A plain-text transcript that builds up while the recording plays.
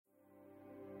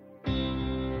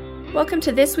Welcome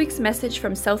to this week's message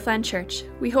from Southland Church.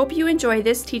 We hope you enjoy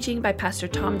this teaching by Pastor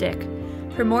Tom Dick.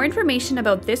 For more information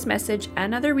about this message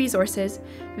and other resources,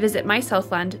 visit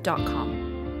mysouthland.com.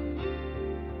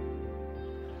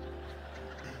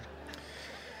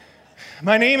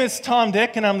 My name is Tom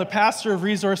Dick, and I'm the pastor of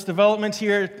resource development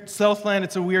here at Southland.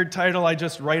 It's a weird title. I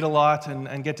just write a lot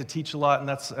and get to teach a lot, and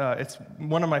that's it's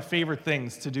one of my favorite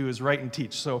things to do is write and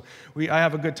teach. So I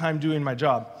have a good time doing my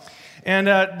job. And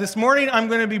this morning I'm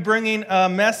going to be bringing a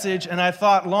message, and I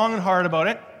thought long and hard about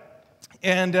it.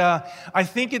 And I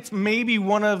think it's maybe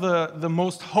one of the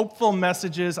most hopeful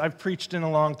messages I've preached in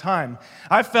a long time.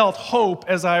 I felt hope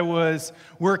as I was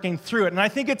working through it. And I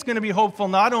think it's going to be hopeful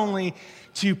not only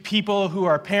to people who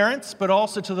are parents, but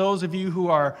also to those of you who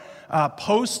are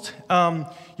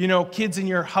kids in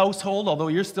your household, although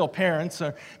you're still parents.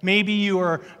 Or maybe you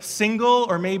are single,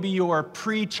 or maybe you are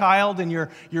pre-child and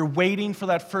you're waiting for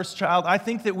that first child. I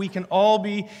think that we can all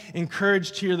be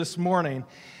encouraged here this morning.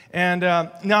 And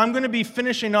now I'm going to be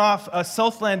finishing off a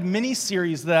Southland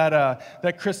mini-series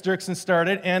that Chris Dirksen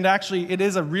started. And actually, it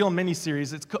is a real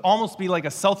mini-series. It could almost be like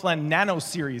a Southland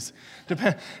nano-series,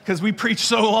 because we preach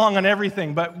so long on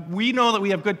everything. But we know that we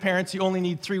have good parents. You only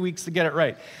need 3 weeks to get it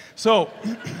right. So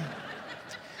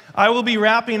I will be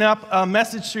wrapping up a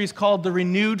message series called The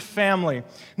Renewed Family.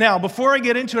 Now, before I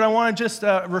get into it, I want to just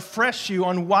refresh you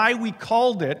on why we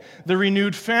called it The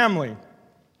Renewed Family.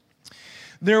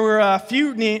 There were a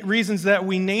few reasons that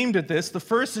we named it this. The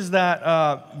first is that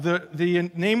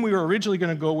the name we were originally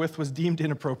going to go with was deemed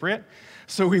inappropriate,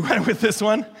 so we went with this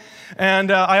one.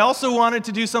 And I also wanted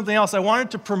to do something else. I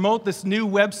wanted to promote this new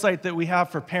website that we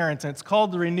have for parents, and it's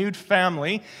called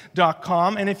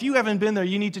therenewedfamily.com. And if you haven't been there,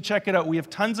 you need to check it out. We have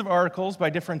tons of articles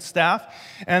by different staff,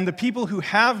 and the people who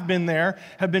have been there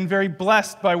have been very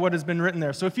blessed by what has been written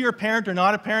there. So if you're a parent or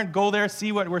not a parent, go there,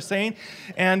 see what we're saying.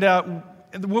 And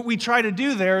what we try to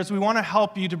do there is we want to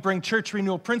help you to bring church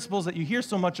renewal principles that you hear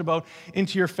so much about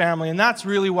into your family. And that's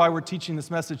really why we're teaching this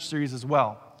message series as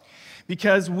well.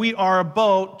 Because we are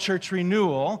about church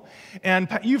renewal. And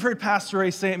you've heard Pastor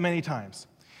Ray say it many times.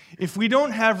 If we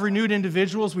don't have renewed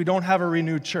individuals, we don't have a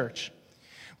renewed church.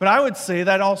 But I would say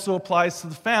that also applies to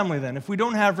the family then. If we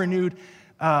don't have renewed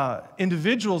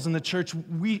individuals in the church,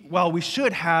 we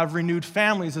should have renewed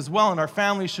families as well, and our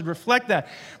families should reflect that.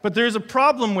 But there's a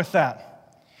problem with that.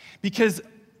 Because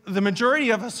the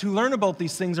majority of us who learn about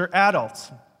these things are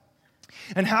adults.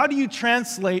 And how do you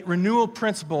translate renewal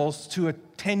principles to a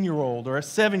 10-year-old or a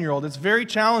 7-year-old? It's very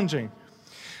challenging.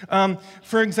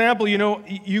 For example,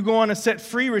 you go on a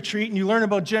set-free retreat and you learn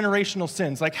about generational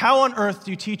sins. Like, how on earth do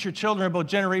you teach your children about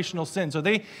generational sins?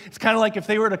 It's kind of like if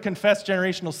they were to confess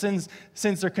generational sins,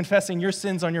 they're confessing your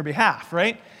sins on your behalf,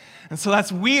 right? And so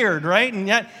that's weird, right? And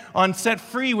yet, on Set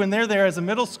Free, when they're there as a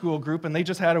middle school group, and they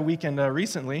just had a weekend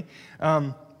recently,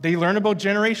 they learn about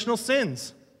generational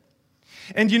sins.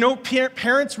 And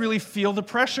parents really feel the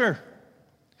pressure.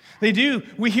 They do.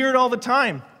 We hear it all the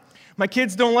time. My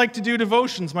kids don't like to do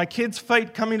devotions. My kids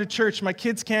fight coming to church. My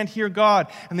kids can't hear God,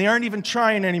 and they aren't even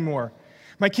trying anymore.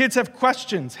 My kids have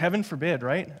questions, heaven forbid,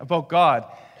 right, about God.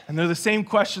 And they're the same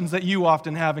questions that you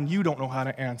often have, and you don't know how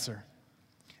to answer.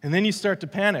 And then you start to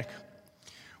panic.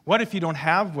 What if you don't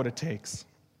have what it takes?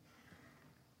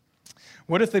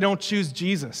 What if they don't choose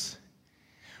Jesus?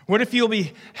 What if you'll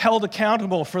be held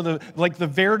accountable for the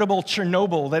veritable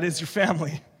Chernobyl that is your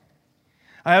family?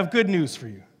 I have good news for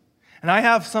you. And I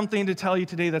have something to tell you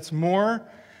today that's more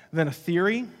than a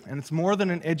theory, and it's more than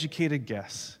an educated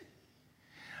guess.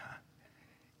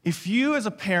 If you as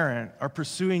a parent are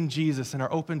pursuing Jesus and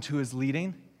are open to his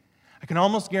leading, I can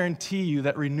almost guarantee you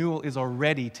that renewal is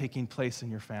already taking place in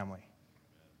your family.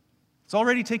 It's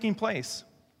already taking place.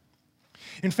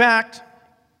 In fact,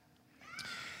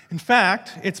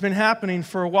 it's been happening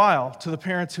for a while to the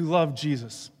parents who love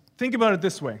Jesus. Think about it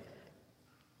this way.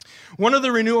 One of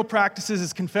the renewal practices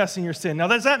is confessing your sin. Now,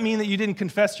 does that mean that you didn't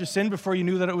confess your sin before you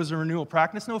knew that it was a renewal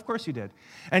practice? No, of course you did.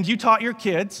 And you taught your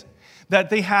kids that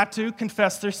they had to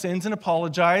confess their sins and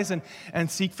apologize and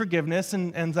seek forgiveness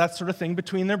and that sort of thing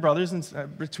between their brothers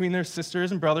and between their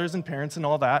sisters and brothers and parents and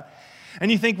all that.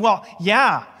 And you think, well,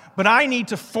 yeah, but I need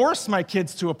to force my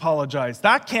kids to apologize.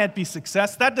 That can't be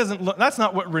success. That's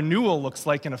not what renewal looks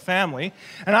like in a family.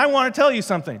 And I want to tell you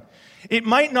something. It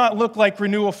might not look like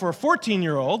renewal for a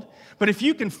 14-year-old, but if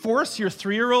you can force your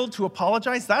 3-year-old to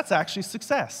apologize, that's actually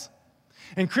success.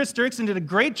 And Chris Dirksen did a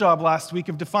great job last week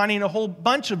of defining a whole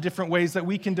bunch of different ways that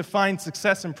we can define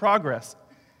success and progress.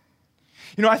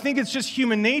 I think it's just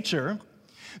human nature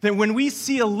that when we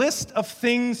see a list of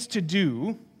things to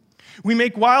do, we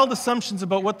make wild assumptions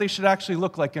about what they should actually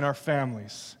look like in our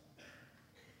families.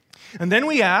 And then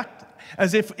we act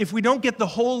As if we don't get the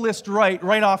whole list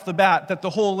right off the bat, that the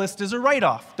whole list is a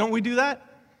write-off. Don't we do that?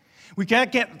 We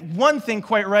can't get one thing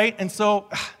quite right, and so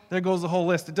there goes the whole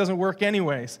list. It doesn't work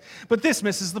anyways. But this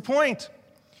misses the point.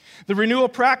 The renewal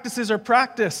practices are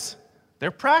practice.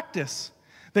 They're practice.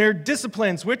 They're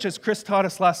disciplines, which, as Chris taught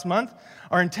us last month,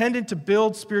 are intended to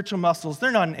build spiritual muscles.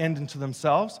 They're not an end unto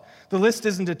themselves. The list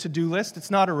isn't a to-do list.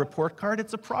 It's not a report card.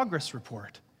 It's a progress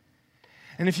report.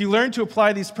 And if you learn to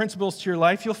apply these principles to your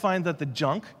life, you'll find that the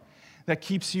junk that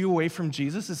keeps you away from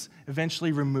Jesus is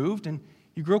eventually removed, and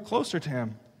you grow closer to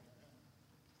him.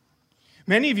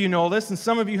 Many of you know this, and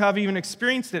some of you have even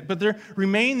experienced it, but there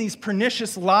remain these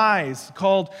pernicious lies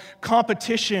called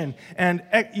competition and,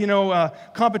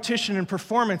 competition and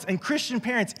performance. And Christian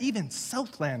parents, even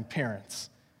Southland parents,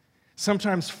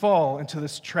 sometimes fall into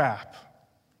this trap.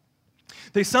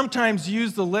 They sometimes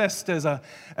use the list as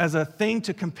a thing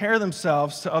to compare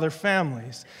themselves to other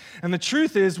families. And the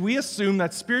truth is, we assume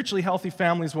that spiritually healthy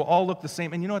families will all look the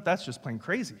same. And you know what? That's just plain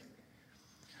crazy.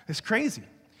 It's crazy.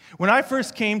 When I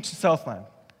first came to Southland,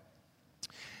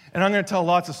 and I'm going to tell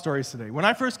lots of stories today. When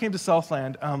I first came to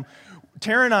Southland,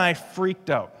 Tara and I freaked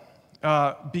out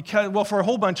for a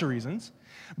whole bunch of reasons.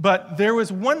 But there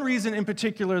was one reason in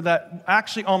particular that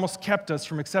actually almost kept us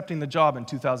from accepting the job in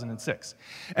 2006.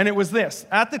 And it was this.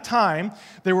 At the time,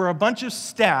 there were a bunch of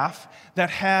staff that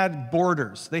had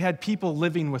boarders. They had people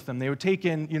living with them. They would take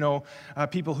in,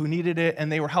 people who needed it,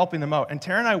 and they were helping them out. And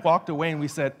Tara and I walked away, and we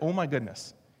said, oh my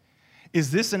goodness. Is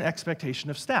this an expectation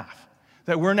of staff?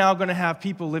 That we're now going to have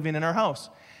people living in our house?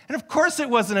 And of course it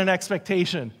wasn't an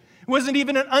expectation. It wasn't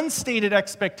even an unstated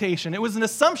expectation. It was an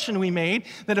assumption we made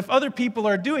that if other people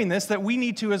are doing this, that we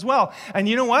need to as well. And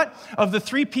you know what? Of the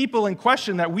 3 people in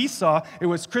question that we saw, it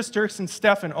was Chris Dirksen,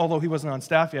 Stefan, although he wasn't on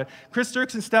staff yet, Chris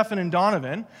Dirksen, Stefan, and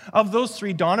Donovan. Of those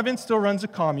 3, Donovan still runs a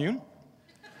commune.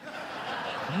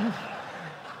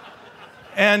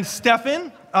 And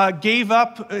Stefan gave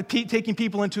up taking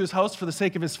people into his house for the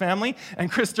sake of his family, and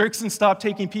Chris Dirksen stopped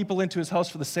taking people into his house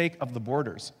for the sake of the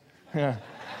boarders. Yeah.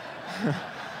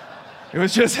 It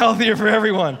was just healthier for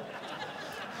everyone.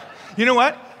 You know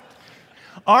what?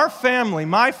 Our family,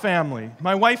 my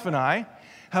wife and I,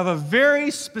 have a very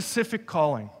specific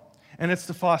calling, and it's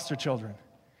to foster children.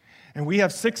 And we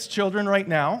have 6 children right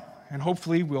now, and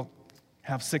hopefully we'll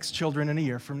have 6 children in a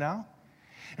year from now.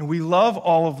 And we love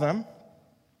all of them.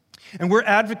 And we're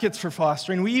advocates for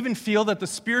fostering. We even feel that the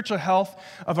spiritual health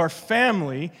of our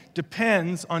family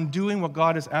depends on doing what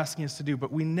God is asking us to do.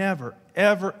 But we never,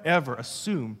 ever, ever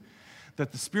assume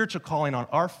that the spiritual calling on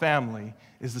our family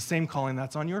is the same calling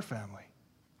that's on your family.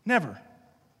 Never.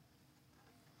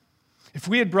 If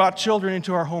we had brought children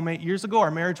into our home 8 years ago,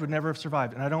 our marriage would never have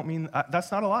survived. And I don't mean,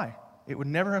 that's not a lie. It would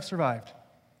never have survived.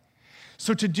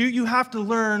 So you have to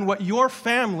learn what your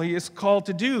family is called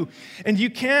to do. And you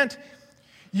can't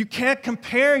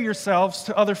compare yourselves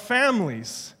to other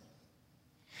families.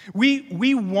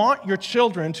 We want your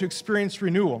children to experience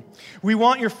renewal. We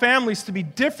want your families to be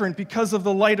different because of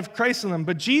the light of Christ in them.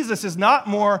 But Jesus is not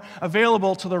more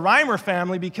available to the Reimer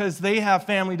family because they have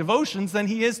family devotions than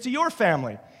he is to your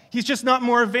family. He's just not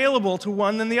more available to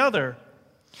one than the other.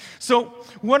 So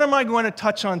what am I going to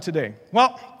touch on today?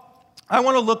 Well, I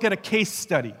want to look at a case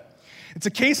study. It's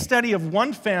a case study of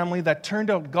one family that turned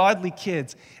out godly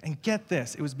kids. And get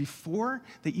this, it was before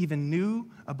they even knew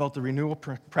about the renewal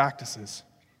practices.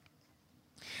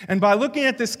 And by looking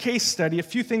at this case study, a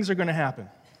few things are going to happen.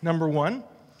 Number 1,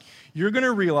 you're going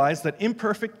to realize that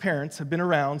imperfect parents have been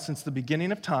around since the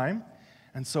beginning of time,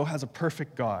 and so has a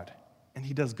perfect God. And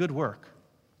he does good work.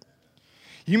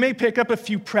 You may pick up a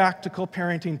few practical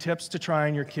parenting tips to try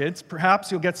on your kids.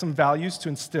 Perhaps you'll get some values to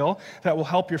instill that will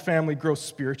help your family grow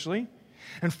spiritually.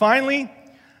 And finally,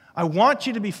 I want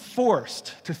you to be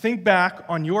forced to think back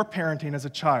on your parenting as a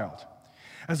child,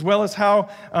 as well as how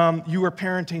you are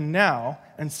parenting now,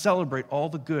 and celebrate all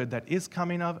the good that is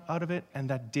coming out of it and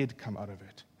that did come out of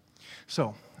it.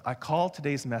 So, I call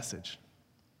today's message,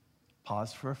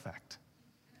 pause for effect.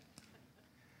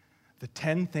 The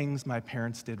 10 things my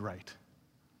parents did right.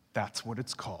 That's what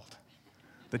it's called.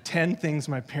 The 10 things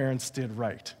my parents did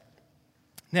right.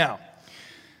 Now,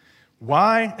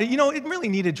 why? It really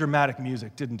needed dramatic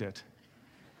music, didn't it?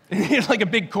 It needed like a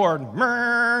big chord.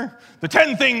 The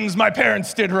 10 things my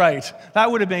parents did right. That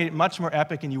would have made it much more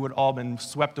epic and you would all been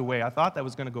swept away. I thought that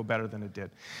was going to go better than it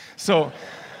did. So,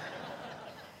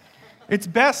 it's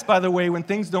best, by the way, when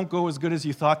things don't go as good as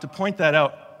you thought, to point that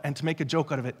out and to make a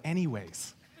joke out of it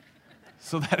anyways,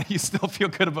 so that you still feel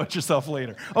good about yourself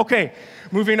later. Okay,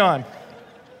 moving on.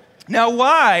 Now,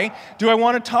 why do I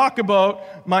want to talk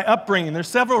about my upbringing? There's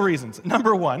several reasons.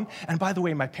 Number one, and by the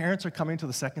way, my parents are coming to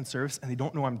the second service, and they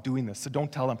don't know I'm doing this, so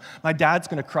don't tell them. My dad's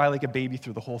going to cry like a baby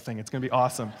through the whole thing. It's going to be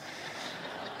awesome.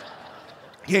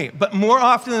 Okay, but more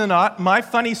often than not, my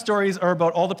funny stories are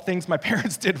about all the things my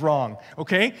parents did wrong,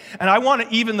 okay? And I want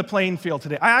to even the playing field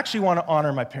today. I actually want to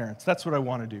honor my parents. That's what I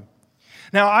want to do.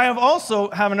 Now, I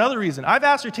have another reason. I've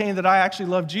ascertained that I actually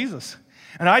love Jesus.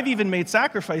 And I've even made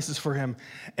sacrifices for him.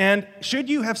 And should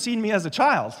you have seen me as a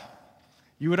child,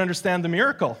 you would understand the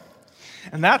miracle.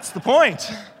 And that's the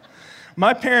point.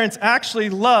 My parents actually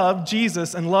loved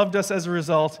Jesus and loved us as a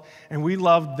result, and we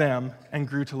loved them and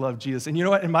grew to love Jesus. And you know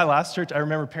what? In my last church, I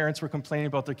remember parents were complaining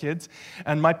about their kids,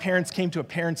 and my parents came to a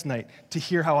parents' night to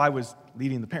hear how I was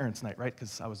leading the parents' night, right?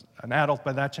 Because I was an adult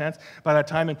by that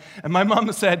time. And my mom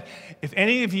said, if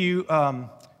any of you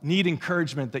need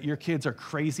encouragement that your kids are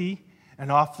crazy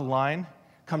and off the line,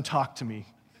 come talk to me.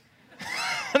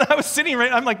 And I was sitting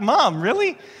I'm like, Mom,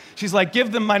 really? She's like,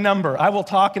 give them my number. I will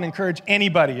talk and encourage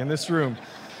anybody in this room.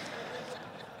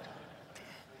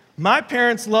 My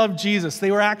parents loved Jesus.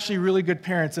 They were actually really good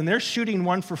parents, and they're shooting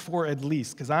 1 for 4 at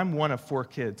least, because I'm one of 4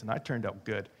 kids, and I turned out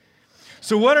good.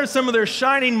 So what are some of their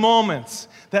shining moments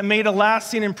that made a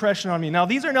lasting impression on me? Now,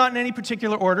 these are not in any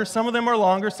particular order. Some of them are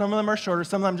longer, some of them are shorter,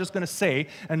 some of them I'm just going to say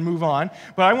and move on.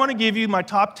 But I want to give you my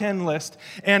top 10 list,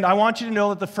 and I want you to know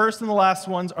that the first and the last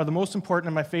ones are the most important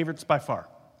and my favorites by far,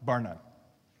 bar none.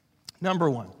 Number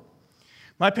 1,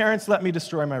 my parents let me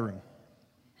destroy my room.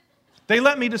 They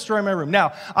let me destroy my room.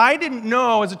 Now, I didn't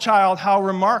know as a child how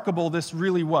remarkable this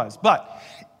really was, but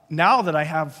now that I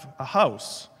have a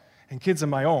house and kids of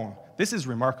my own, this is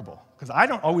remarkable, because I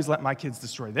don't always let my kids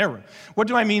destroy their room. What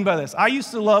do I mean by this? I used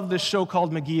to love this show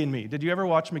called McGee and Me. Did you ever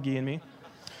watch McGee and Me?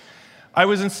 I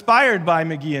was inspired by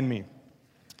McGee and Me.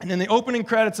 And in the opening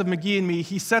credits of McGee and Me,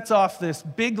 he sets off this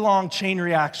big, long chain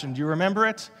reaction. Do you remember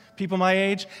it, people my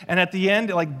age? And at the end,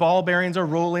 like ball bearings are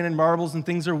rolling and marbles and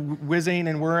things are whizzing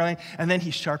and whirling, and then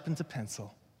he sharpens a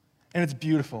pencil. And it's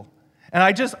beautiful. And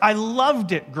I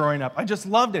loved it growing up. I just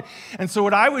loved it. And so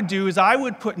what I would do is I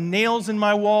would put nails in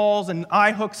my walls and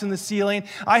eye hooks in the ceiling.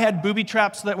 I had booby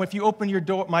traps so that if you opened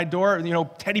my door,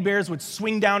 teddy bears would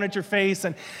swing down at your face.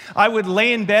 And I would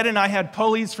lay in bed, and I had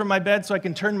pulleys from my bed so I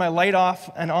can turn my light off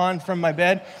and on from my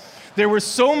bed. There were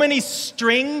so many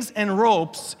strings and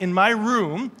ropes in my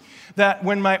room that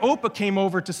when my Opa came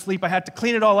over to sleep, I had to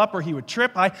clean it all up or he would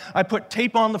trip. I put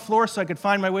tape on the floor so I could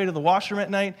find my way to the washroom at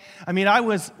night. I mean, I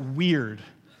was weird.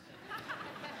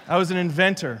 I was an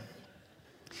inventor.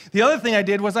 The other thing I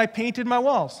did was I painted my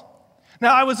walls.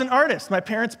 Now, I was an artist. My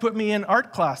parents put me in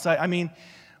art class. I mean,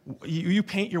 you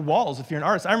paint your walls if you're an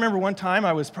artist. I remember one time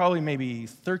I was probably maybe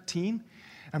 13,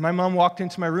 and my mom walked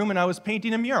into my room, and I was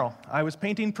painting a mural. I was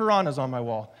painting piranhas on my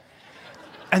wall.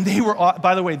 And they were,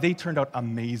 by the way, they turned out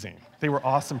amazing. They were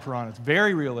awesome piranhas,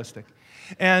 very realistic.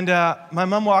 And my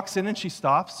mom walks in and she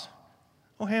stops.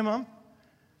 Oh, hey, Mom,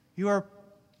 you are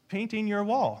painting your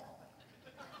wall.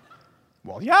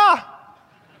 Well, yeah.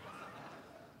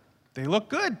 They look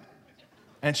good.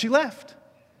 And she left.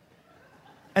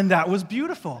 And that was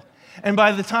beautiful. And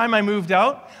by the time I moved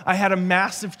out, I had a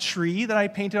massive tree that I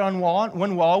painted on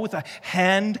one wall with a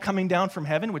hand coming down from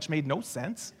heaven, which made no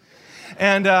sense.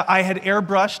 And I had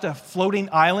airbrushed a floating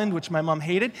island, which my mom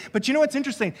hated. But you know what's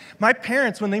interesting? My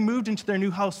parents, when they moved into their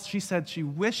new house, she said she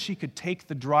wished she could take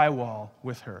the drywall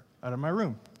with her out of my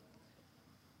room.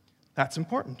 That's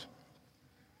important.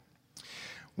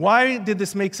 Why did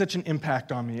this make such an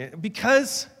impact on me?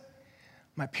 Because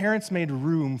my parents made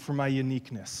room for my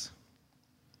uniqueness.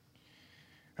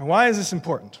 And why is this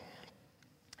important?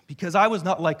 Because I was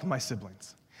not like my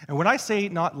siblings. And when I say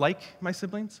not like my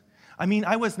siblings, I mean,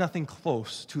 I was nothing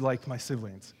close to like my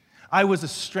siblings. I was a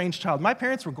strange child. My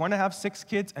parents were going to have 6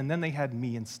 kids, and then they had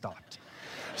me and stopped.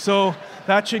 So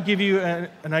that should give you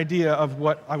an idea of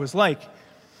what I was like.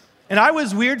 And I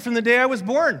was weird from the day I was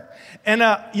born. And,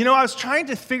 I was trying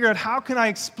to figure out how can I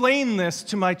explain this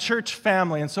to my church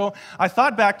family. And so I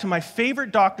thought back to my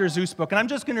favorite Dr. Seuss book, and I'm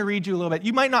just going to read you a little bit.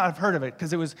 You might not have heard of it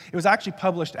because it was actually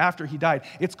published after he died.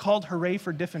 It's called Hooray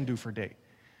for Diff'n'Doofer Day.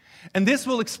 And this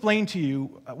will explain to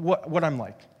you what I'm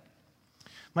like.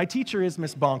 My teacher is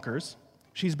Miss Bonkers.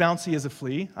 She's bouncy as a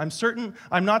flea.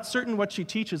 I'm not certain what she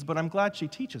teaches, but I'm glad she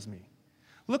teaches me.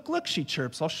 Look, she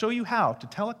chirps, I'll show you how to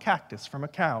tell a cactus from a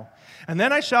cow. And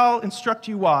then I shall instruct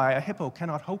you why a hippo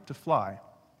cannot hope to fly.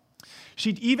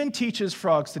 She even teaches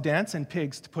frogs to dance and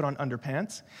pigs to put on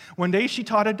underpants. One day she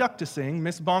taught a duck to sing.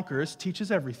 Miss Bonkers teaches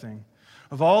everything.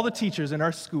 Of all the teachers in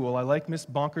our school, I like Miss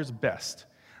Bonkers best.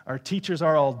 Our teachers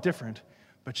are all different,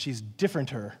 but she's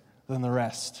differenter than the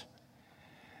rest.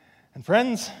 And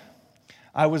friends,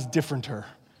 I was differenter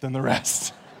than the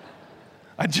rest.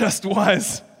 I just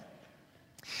was.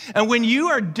 And when you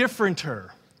are differenter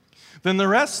than the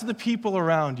rest of the people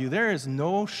around you, there is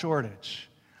no shortage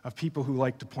of people who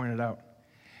like to point it out.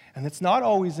 And it's not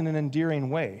always in an endearing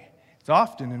way. It's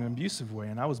often in an abusive way,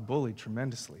 and I was bullied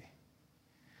tremendously.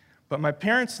 But my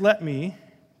parents let me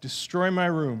destroy my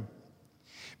room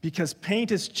because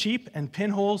paint is cheap and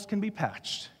pinholes can be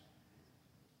patched.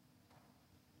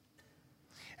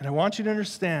 And I want you to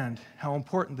understand how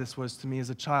important this was to me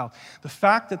as a child. The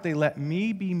fact that they let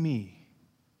me be me,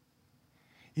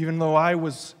 even though I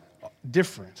was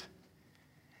different,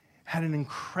 had an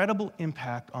incredible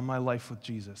impact on my life with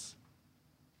Jesus.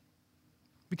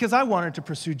 Because I wanted to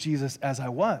pursue Jesus as I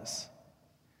was.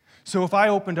 So if I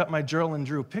opened up my journal and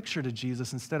drew a picture to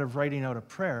Jesus instead of writing out a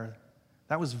prayer,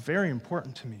 that was very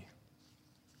important to me.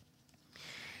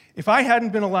 If I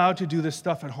hadn't been allowed to do this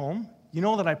stuff at home, you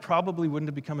know that I probably wouldn't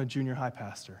have become a junior high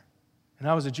pastor. And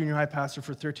I was a junior high pastor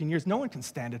for 13 years. No one can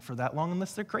stand it for that long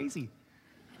unless they're crazy.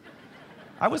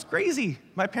 I was crazy.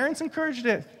 My parents encouraged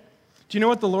it. Do you know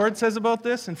what the Lord says about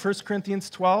this in 1 Corinthians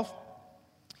 12?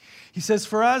 He says,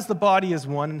 "For as the body is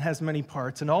one and has many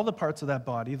parts, and all the parts of that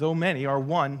body, though many, are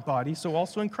one body, so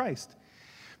also in Christ.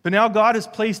 But now God has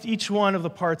placed each one of the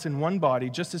parts in one body,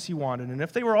 just as he wanted. And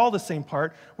if they were all the same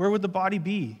part, where would the body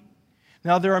be?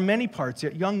 Now there are many parts,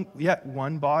 yet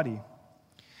one body."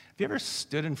 Have you ever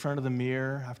stood in front of the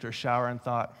mirror after a shower and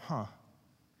thought, I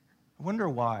wonder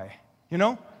why? You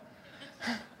know?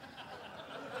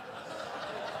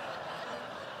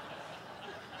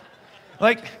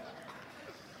 Like,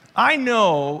 I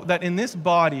know that in this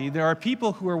body, there are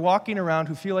people who are walking around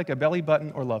who feel like a belly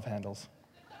button or love handles.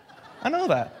 I know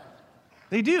that.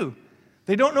 They do.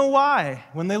 They don't know why.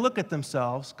 When they look at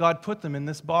themselves, God put them in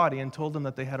this body and told them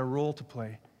that they had a role to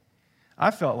play. I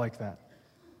felt like that.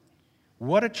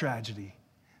 What a tragedy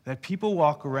that people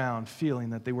walk around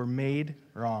feeling that they were made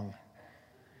wrong.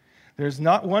 There's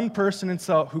not one person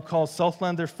who calls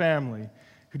Southland their family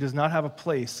who does not have a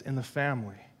place in the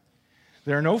family.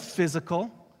 There are no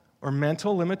physical or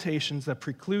mental limitations that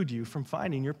preclude you from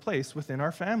finding your place within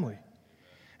our family.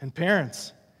 And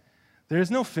parents, there is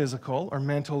no physical or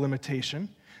mental limitation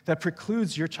that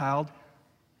precludes your child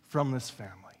from this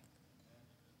family.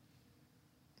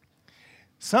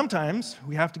 Sometimes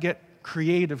we have to get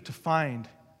creative to find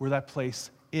where that place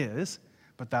is,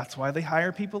 but that's why they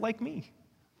hire people like me,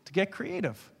 to get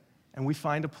creative. And we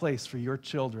find a place for your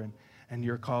children and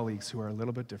your colleagues who are a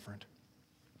little bit different.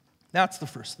 That's the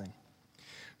first thing.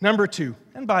 Number 2,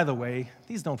 and by the way,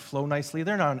 these don't flow nicely.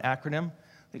 They're not an acronym.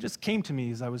 They just came to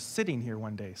me as I was sitting here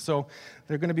one day, so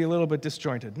they're going to be a little bit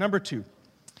disjointed. Number 2,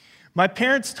 my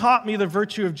parents taught me the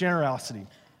virtue of generosity.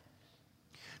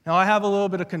 Now, I have a little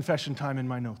bit of confession time in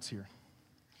my notes here.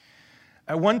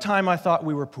 At one time, I thought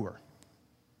we were poor.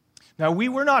 Now, we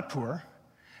were not poor.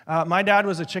 My dad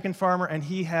was a chicken farmer, and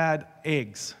he had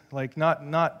eggs, like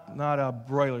not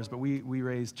broilers, but we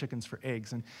raised chickens for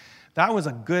eggs. And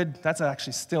that's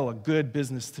actually still a good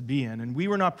business to be in. And we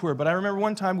were not poor, but I remember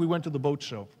one time we went to the boat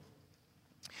show.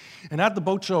 And at the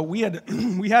boat show, we had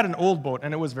an old boat,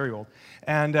 and it was very old.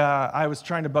 And I was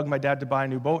trying to bug my dad to buy a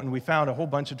new boat, and we found a whole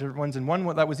bunch of different ones, and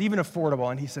one that was even affordable.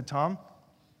 And he said, "Tom,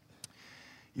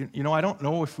 you know, I don't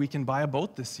know if we can buy a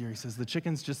boat this year." He says, "The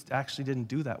chickens just actually didn't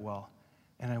do that well."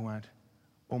 And I went,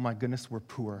 "Oh my goodness, we're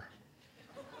poor."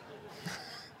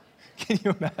 Can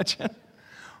you imagine?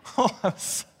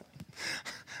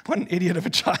 What an idiot of a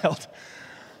child.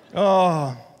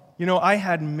 I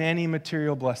had many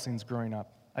material blessings growing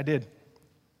up. I did.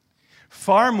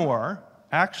 Far more,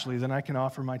 actually, than I can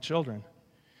offer my children.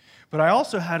 But I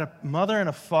also had a mother and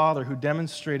a father who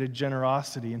demonstrated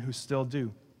generosity and who still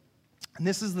do. And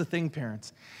this is the thing,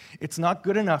 parents. It's not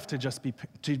good enough to just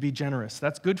be generous.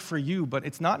 That's good for you, but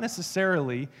it's not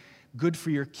necessarily good for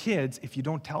your kids if you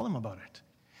don't tell them about it.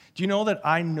 Do you know that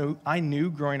I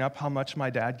knew growing up how much my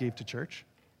dad gave to church?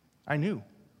 I knew.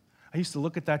 I used to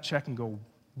look at that check and go,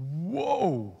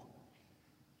 "Whoa."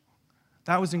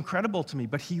 That was incredible to me,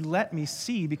 but he let me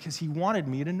see because he wanted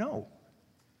me to know.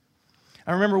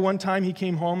 I remember one time he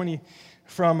came home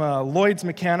from Lloyd's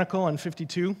Mechanical on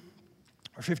 52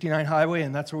 or 59 Highway,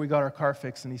 and that's where we got our car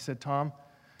fixed, and he said, "Tom,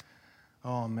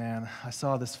 oh man, I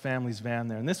saw this family's van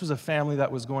there." And this was a family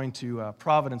that was going to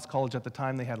Providence College at the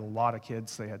time. They had a lot of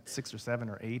kids. They had 6 or 7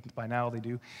 or 8 by now they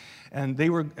do. And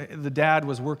the dad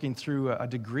was working through a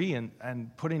degree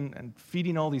and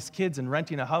feeding all these kids and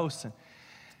renting a house.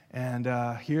 And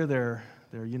here their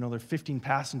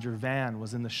 15-passenger van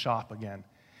was in the shop again.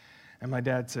 And my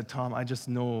dad said, "Tom, I just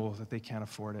know that they can't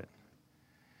afford it."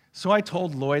 So I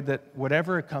told Lloyd that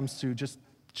whatever it comes to, just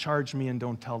charge me and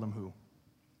don't tell them who.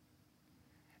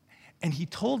 And he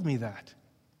told me that.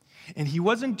 And he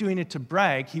wasn't doing it to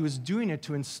brag. He was doing it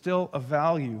to instill a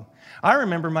value. I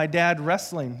remember my dad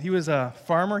wrestling. He was a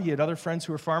farmer. He had other friends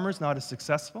who were farmers, not as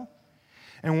successful.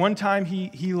 And one time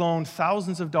he loaned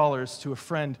thousands of dollars to a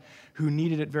friend who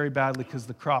needed it very badly because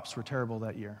the crops were terrible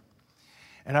that year.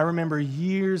 And I remember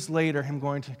years later him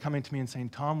coming to me and saying,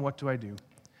 Tom, what do I do?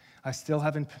 I still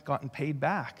haven't gotten paid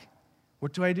back.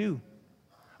 What do I do?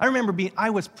 I remember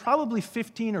I was probably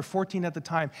 15 or 14 at the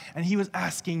time, and he was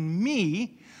asking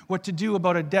me what to do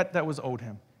about a debt that was owed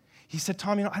him. He said,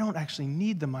 Tom, I don't actually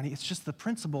need the money. It's just the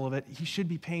principle of it. He should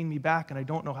be paying me back, and I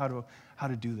don't know how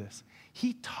to do this.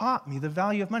 He taught me the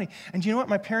value of money. And you know what?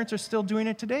 My parents are still doing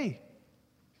it today.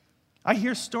 I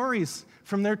hear stories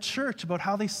from their church about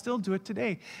how they still do it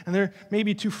today. And they're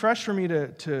maybe too fresh for me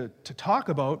to talk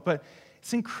about, but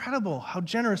it's incredible how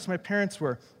generous my parents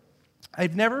were.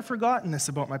 I've never forgotten this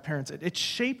about my parents. It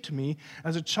shaped me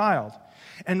as a child.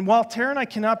 And while Tara and I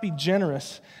cannot be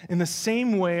generous in the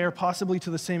same way or possibly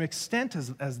to the same extent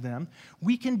as them,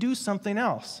 we can do something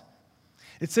else.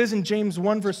 It says in James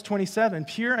 1, verse 27,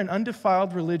 pure and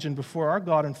undefiled religion before our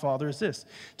God and Father is this,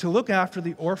 to look after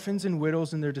the orphans and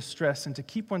widows in their distress and to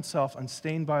keep oneself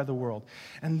unstained by the world.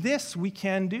 And this we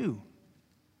can do.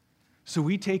 So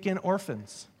we take in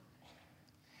orphans.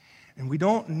 And we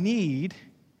don't need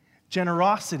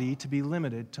generosity to be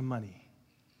limited to money.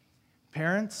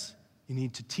 Parents, you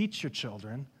need to teach your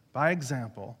children, by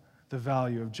example, the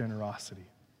value of generosity.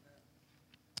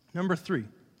 Number 3,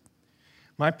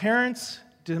 my parents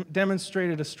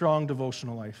demonstrated a strong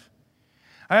devotional life.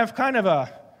 I have kind of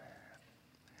a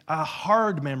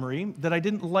hard memory that I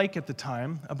didn't like at the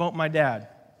time about my dad.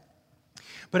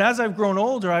 But as I've grown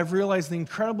older, I've realized the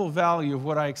incredible value of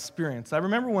what I experienced. I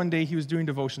remember one day he was doing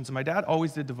devotions, and my dad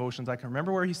always did devotions. I can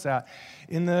remember where he sat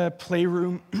in the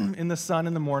playroom in the sun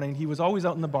in the morning. He was always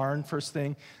out in the barn first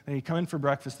thing, then he'd come in for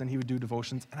breakfast, and he would do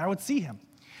devotions, and I would see him.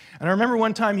 And I remember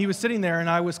one time he was sitting there, and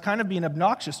I was kind of being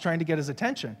obnoxious trying to get his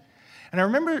attention. And I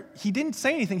remember he didn't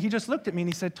say anything. He just looked at me, and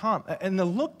he said, Tom, and the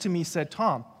look to me said,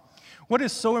 Tom, what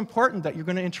is so important that you're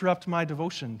going to interrupt my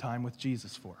devotion time with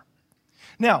Jesus for?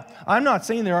 Now, I'm not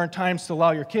saying there aren't times to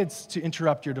allow your kids to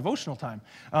interrupt your devotional time.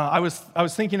 I was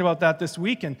thinking about that this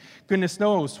week, and goodness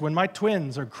knows, when my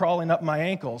twins are crawling up my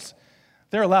ankles,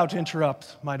 they're allowed to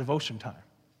interrupt my devotion time.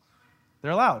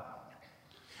 They're allowed.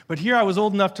 But here I was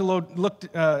old enough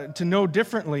to know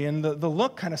differently, and the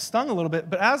look kind of stung a little bit.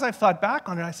 But as I thought back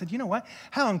on it, I said, you know what?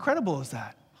 How incredible is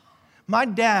that? My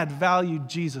dad valued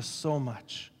Jesus so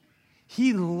much.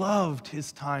 He loved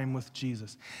his time with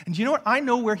Jesus. And you know what? I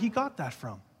know where he got that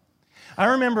from. I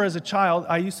remember as a child,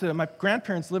 my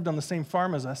grandparents lived on the same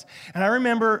farm as us, and I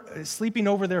remember sleeping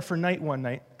over there for night one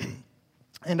night,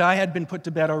 and I had been put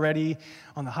to bed already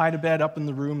on the hide-a-bed up in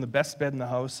the room, the best bed in the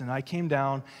house, and I came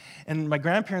down, and my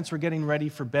grandparents were getting ready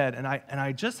for bed, and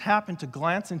I just happened to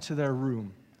glance into their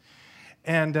room.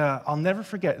 And I'll never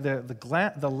forget,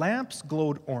 the lamps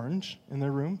glowed orange in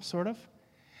their room, sort of.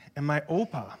 And my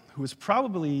opa, who was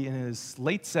probably in his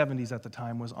late 70s at the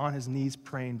time, was on his knees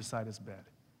praying beside his bed.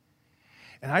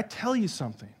 And I tell you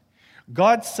something,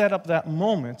 God set up that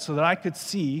moment so that I could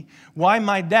see why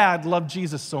my dad loved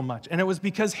Jesus so much. And it was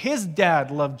because his dad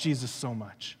loved Jesus so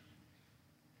much.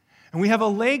 And we have a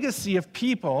legacy of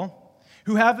people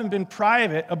who haven't been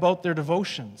private about their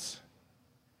devotions.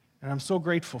 And I'm so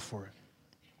grateful for it.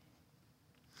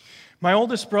 My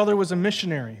oldest brother was a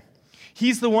missionary.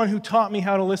 He's the one who taught me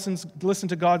how to listen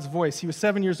to God's voice. He was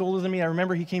 7 years older than me. I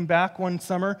remember he came back one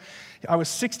summer. I was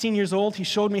 16 years old. He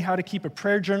showed me how to keep a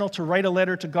prayer journal, to write a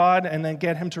letter to God, and then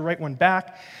get him to write one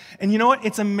back. And you know what?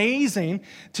 It's amazing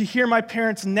to hear my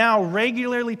parents now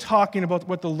regularly talking about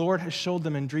what the Lord has showed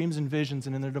them in dreams and visions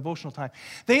and in their devotional time.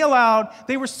 They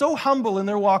were so humble in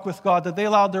their walk with God that they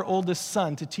allowed their oldest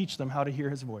son to teach them how to hear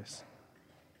his voice.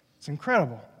 It's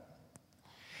incredible.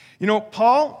 You know,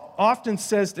 Paul often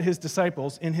says to his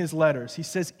disciples in his letters, he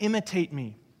says, imitate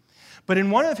me. But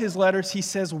in one of his letters, he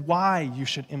says why you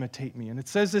should imitate me. And it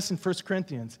says this in 1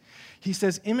 Corinthians. He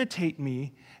says, imitate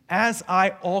me as I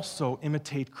also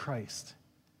imitate Christ.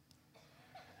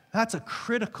 That's a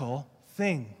critical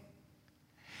thing.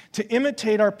 To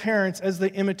imitate our parents as they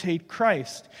imitate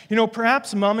Christ. You know,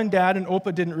 perhaps mom and dad and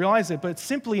Opa didn't realize it, but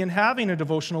simply in having a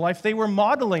devotional life, they were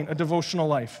modeling a devotional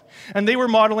life. And they were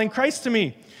modeling Christ to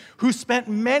me, who spent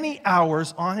many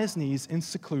hours on his knees in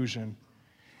seclusion,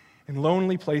 in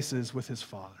lonely places with his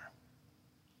Father.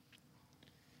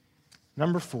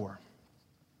 Number 4,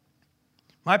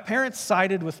 my parents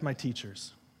sided with my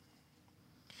teachers.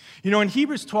 You know, in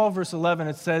Hebrews 12, verse 11,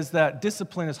 it says that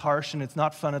discipline is harsh and it's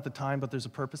not fun at the time, but there's a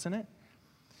purpose in it.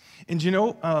 And you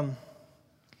know,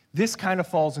 This kind of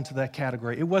falls into that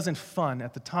category. It wasn't fun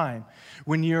at the time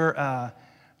when you're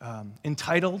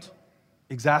entitled,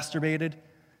 exacerbated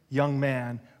young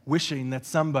man wishing that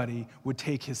somebody would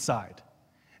take his side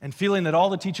and feeling that all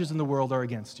the teachers in the world are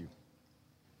against you.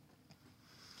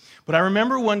 But I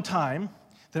remember one time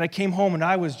that I came home and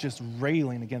I was just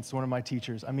railing against one of my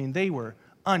teachers. I mean, they were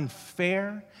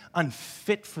unfair,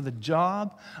 unfit for the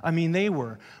job. I mean, they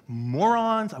were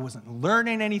morons. I wasn't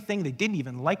learning anything. They didn't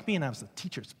even like me, and I was the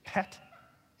teacher's pet,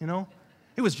 you know?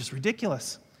 It was just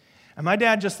ridiculous. And my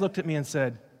dad just looked at me and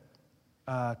said,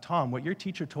 Tom, what your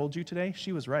teacher told you today,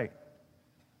 she was right.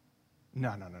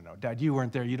 No, Dad, you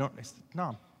weren't there. You don't. I said,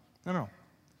 no.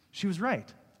 She was right.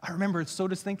 I remember it so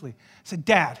distinctly. I said,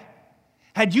 Dad,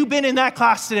 had you been in that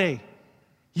class today,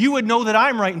 you would know that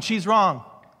I'm right and she's wrong.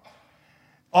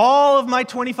 All of my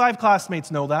 25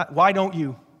 classmates know that. Why don't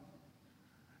you?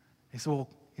 He said, well,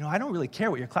 I don't really care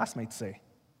what your classmates say.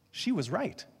 She was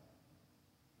right.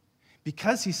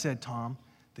 Because he said, Tom,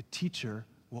 the teacher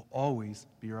will always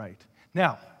be right.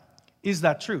 Now, is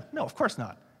that true? No, of course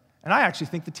not. And I actually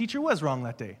think the teacher was wrong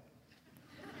that day,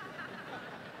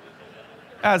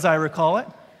 as I recall it.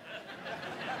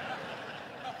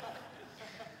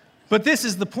 But this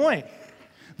is the point.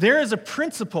 There is a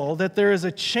principle that there is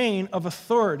a chain of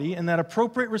authority and that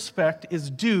appropriate respect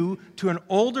is due to an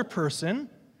older person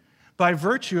by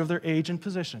virtue of their age and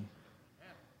position.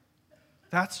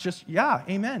 That's just, yeah,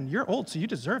 amen. You're old, so you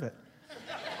deserve it.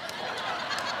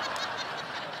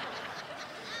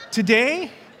 Today,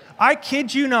 I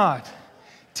kid you not,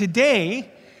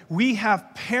 today we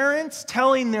have parents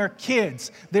telling their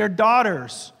kids, their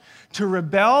daughters, to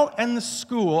rebel in the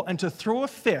school and to throw a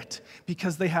fit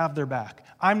because they have their back.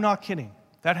 I'm not kidding.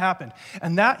 That happened.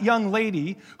 And that young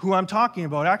lady who I'm talking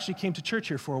about actually came to church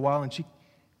here for a while, and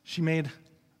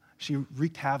she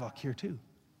wreaked havoc here too.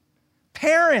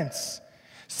 Parents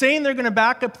saying they're going to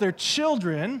back up their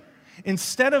children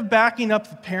instead of backing up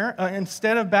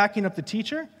the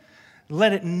teacher.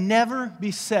 Let it never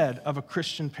be said of a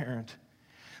Christian parent.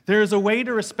 There is a way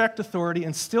to respect authority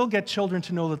and still get children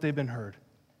to know that they've been heard.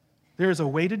 There is a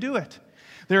way to do it.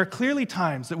 There are clearly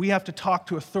times that we have to talk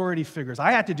to authority figures.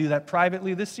 I had to do that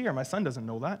privately this year. My son doesn't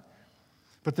know that.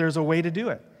 But there's a way to do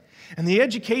it. And the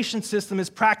education system is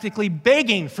practically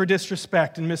begging for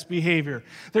disrespect and misbehavior.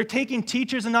 They're taking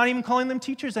teachers and not even calling them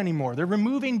teachers anymore. They're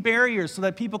removing barriers so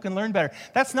that people can learn better.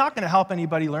 That's not going to help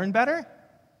anybody learn better.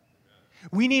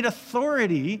 We need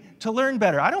authority to learn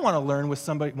better. I don't want to learn with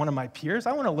one of my peers.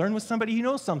 I want to learn with somebody who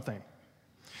knows something.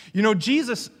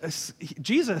 Jesus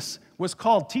was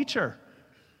called teacher.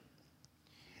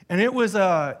 And it was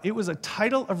a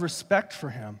title of respect for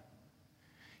him.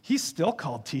 He's still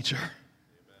called teacher.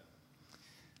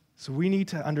 So we need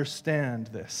to understand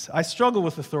this. I struggle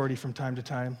with authority from time to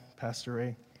time, Pastor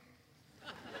Ray.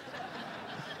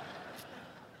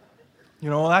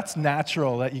 That's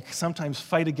natural, that you sometimes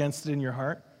fight against it in your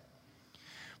heart.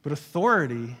 But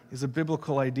authority is a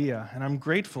biblical idea, and I'm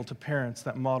grateful to parents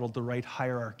that modeled the right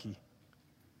hierarchy.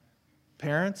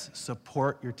 Parents,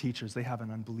 support your teachers. They have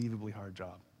an unbelievably hard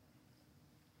job.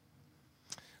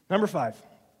 Number 5,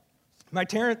 my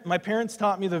parents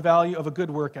taught me the value of a good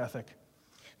work ethic.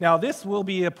 Now, this will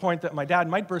be a point that my dad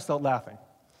might burst out laughing,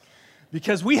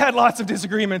 because we had lots of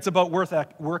disagreements about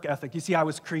work ethic. You see, I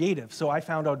was creative, so I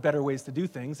found out better ways to do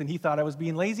things, and he thought I was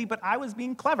being lazy, but I was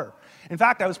being clever. In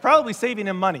fact, I was probably saving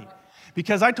him money,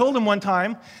 because I told him one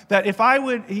time that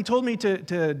he told me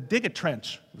to dig a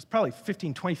trench. It was probably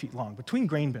 15, 20 feet long, between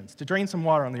grain bins, to drain some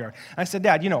water on the yard. I said,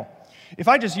 Dad, if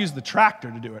I just use the tractor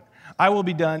to do it, I will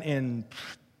be done in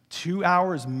 2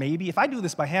 hours, maybe. If I do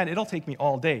this by hand, it'll take me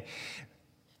all day.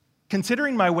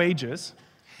 Considering my wages,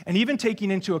 and even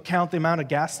taking into account the amount of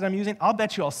gas that I'm using, I'll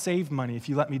bet you I'll save money if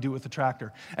you let me do it with the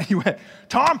tractor. And he went,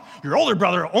 Tom, your older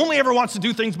brother only ever wants to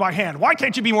do things by hand. Why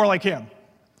can't you be more like him?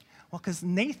 Well, because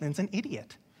Nathan's an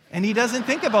idiot, and he doesn't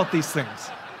think about these things.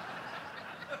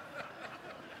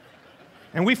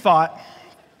 And we fought.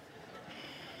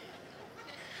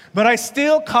 But I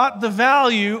still caught the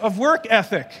value of work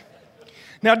ethic.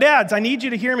 Now, dads, I need you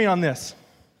to hear me on this.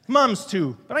 Moms,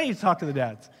 too, but I need to talk to the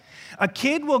dads. A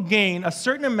kid will gain a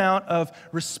certain amount of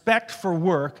respect for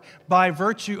work by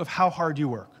virtue of how hard you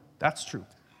work. That's true.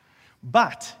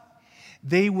 But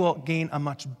they will gain a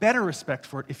much better respect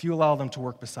for it if you allow them to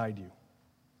work beside you.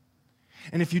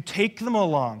 And if you take them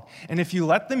along, and if you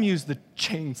let them use the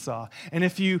chainsaw, and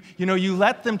if you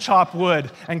let them chop wood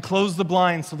and close the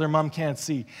blinds so their mom can't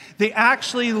see, they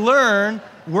actually learn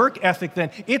work ethic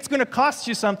then. It's going to cost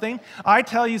you something. I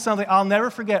tell you something I'll never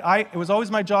forget. It was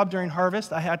always my job during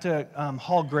harvest. I had to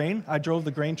haul grain. I drove the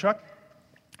grain truck.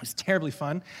 It was terribly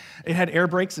fun. It had air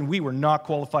brakes, and we were not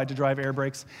qualified to drive air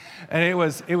brakes. And it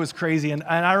was crazy. And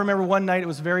I remember one night, it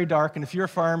was very dark, and if you're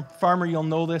a farmer, you'll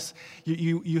know this.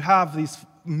 You have these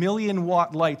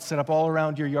 1,000,000-watt lights set up all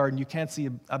around your yard, and you can't see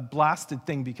a blasted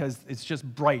thing because it's just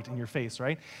bright in your face,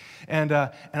 right? And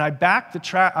I backed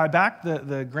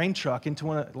the grain truck into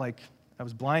one of, like, I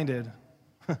was blinded,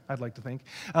 I'd like to think,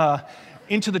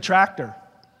 into the tractor.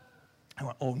 I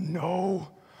went, oh no.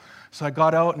 So I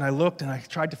got out and I looked and I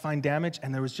tried to find damage,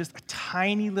 and there was just a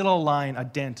tiny little line, a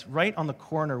dent, right on the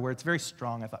corner where it's very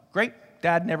strong. I thought, great,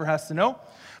 Dad never has to know.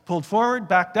 Pulled forward,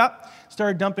 backed up,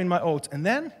 started dumping my oats. And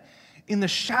then in the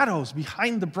shadows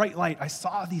behind the bright light, I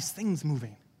saw these things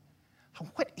moving.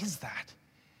 What is that?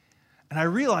 And I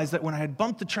realized that when I had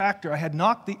bumped the tractor, I had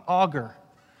knocked the auger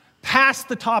past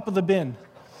the top of the bin,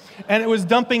 and it was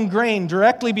dumping grain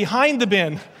directly behind the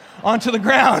bin onto the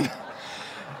ground.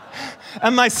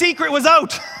 And my secret was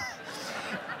out.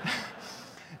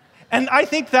 And I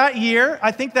think that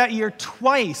year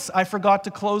twice I forgot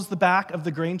to close the back of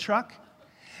the grain truck.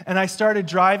 And I started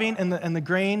driving, and the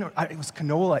grain, it was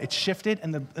canola, it shifted,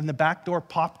 and the back door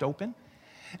popped open.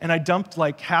 And I dumped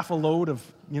like half a load of,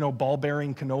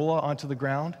 ball-bearing canola onto the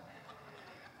ground.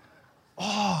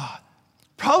 Oh,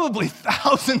 probably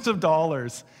thousands of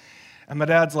dollars. And my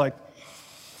dad's like,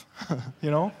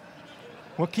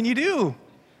 what can you do?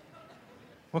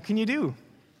 What can you do?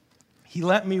 He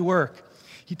let me work.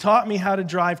 He taught me how to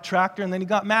drive tractor, and then he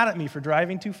got mad at me for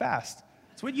driving too fast.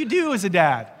 That's what you do as a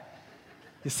dad.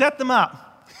 You set them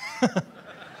up.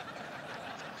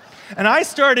 And I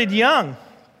started young.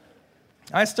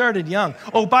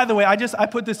 Oh, by the way, I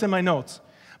put this in my notes.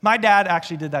 My dad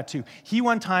actually did that too. He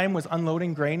one time was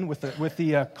unloading grain with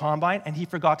the combine, and he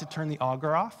forgot to turn the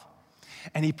auger off.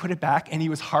 And he put it back, and he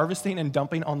was harvesting and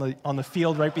dumping on the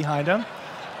field right behind him.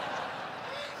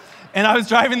 And I was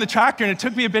driving the tractor, and it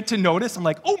took me a bit to notice. I'm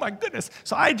like, oh my goodness.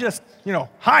 So I just,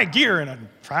 high gear in a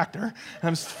tractor. And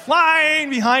I'm flying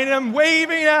behind him,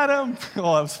 waving at him.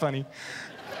 Oh, that was funny.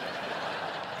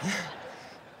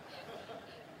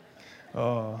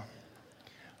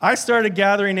 I started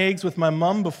gathering eggs with my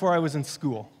mom before I was in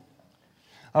school.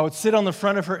 I would sit on the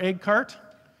front of her egg cart,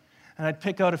 and I'd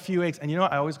pick out a few eggs. And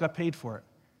I always got paid for it.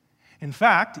 In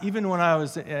fact, even when I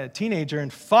was a teenager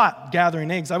and fought gathering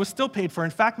eggs, I was still paid for it.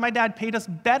 In fact, my dad paid us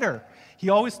better. He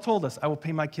always told us, I will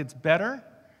pay my kids better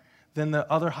than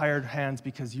the other hired hands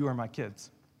because you are my kids.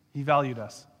 He valued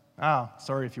us.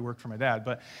 Sorry if you work for my dad,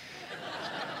 but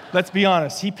let's be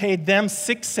honest. He paid them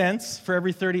 6 cents for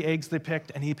every 30 eggs they picked,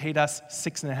 and he paid us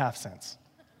 6.5 cents.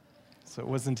 So it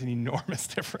wasn't an enormous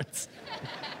difference.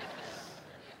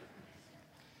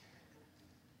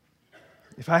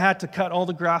 If I had to cut all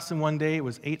the grass in one day, it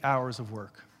was 8 hours of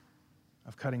work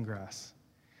of cutting grass.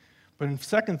 But in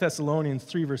 2 Thessalonians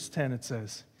 3, verse 10, it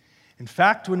says, in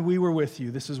fact, when we were with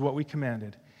you, this is what we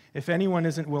commanded. If anyone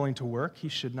isn't willing to work, he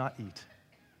should not eat.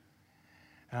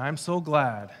 And I'm so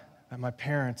glad that my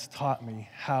parents taught me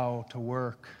how to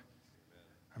work.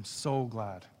 I'm so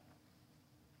glad.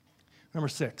 Number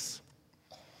 6.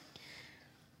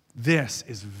 This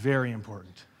is very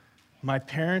important. My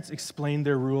parents explained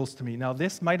their rules to me. Now,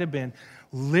 this might have been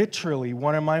literally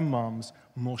one of my mom's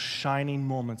most shining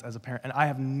moments as a parent, and I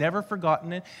have never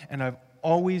forgotten it, and I've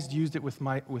always used it with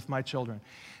my children.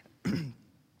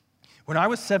 When I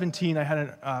was 17, I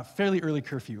had a fairly early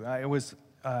curfew. It was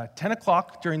 10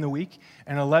 o'clock during the week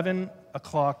and 11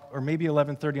 o'clock or maybe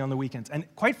 11:30 on the weekends. And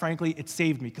quite frankly, it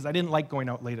saved me because I didn't like going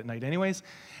out late at night anyways.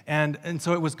 And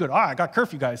so it was good. I got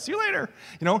curfew, guys. See you later.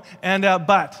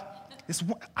 But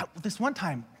this one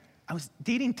time, I was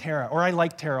dating Tara, or I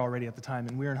liked Tara already at the time,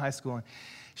 and we were in high school, and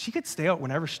she could stay out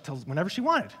whenever she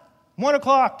wanted. 1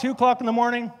 o'clock, 2 o'clock in the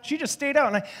morning, she just stayed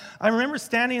out. And I remember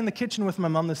standing in the kitchen with my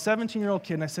mom, the 17-year-old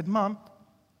kid, and I said, Mom,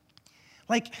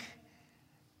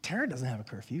 Tara doesn't have a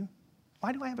curfew.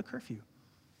 Why do I have a curfew?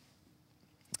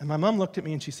 And my mom looked at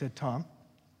me and she said, Tom,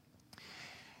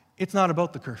 it's not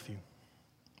about the curfew.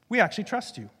 We actually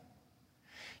trust you.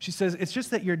 She says, it's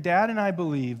just that your dad and I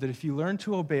believe that if you learn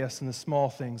to obey us in the small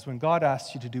things, when God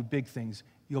asks you to do big things,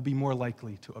 you'll be more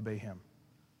likely to obey him.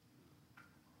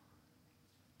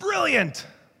 Brilliant!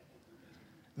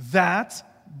 That's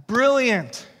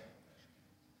brilliant.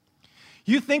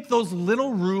 You think those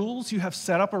little rules you have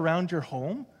set up around your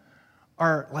home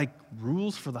are like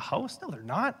rules for the house? No, they're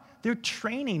not. They're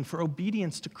training for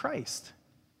obedience to Christ.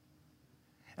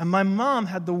 And my mom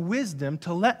had the wisdom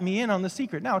to let me in on the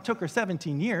secret. Now, it took her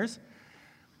 17 years.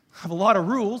 I have a lot of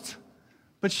rules,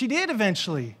 but she did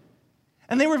eventually.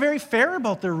 And they were very fair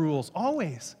about their rules,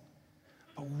 always.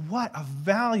 But what a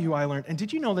value I learned. And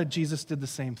did you know that Jesus did the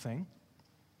same thing?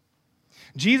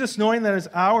 Jesus, knowing that his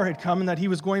hour had come and that he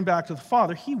was going back to the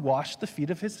Father, he washed the feet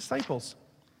of his disciples.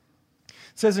 It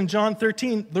says in John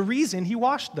 13, the reason he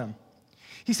washed them.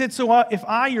 He said, so if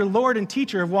I, your Lord and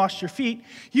teacher, have washed your feet,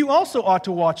 you also ought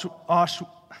to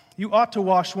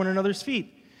wash one another's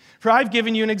feet. For I've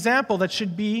given you an example that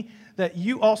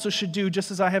you also should do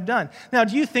just as I have done. Now,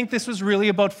 do you think this was really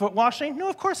about foot washing? No,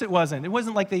 of course it wasn't. It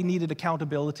wasn't like they needed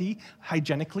accountability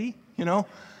hygienically,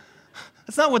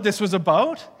 That's not what this was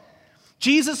about.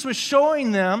 Jesus was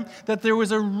showing them that there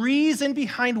was a reason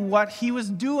behind what he was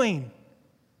doing.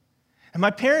 And my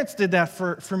parents did that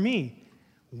for me.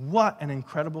 What an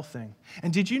incredible thing.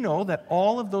 And did you know that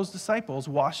all of those disciples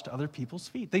washed other people's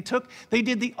feet? They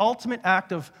did the ultimate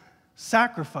act of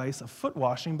sacrifice of foot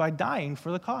washing by dying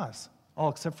for the cause, all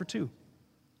except for 2.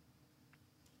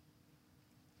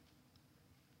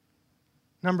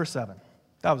 Number 7.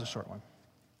 That was a short one.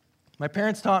 My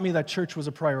parents taught me that church was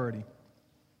a priority.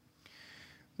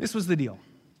 This was the deal.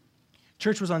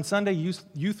 Church was on Sunday,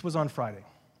 youth was on Friday.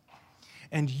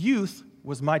 And youth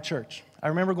was my church. I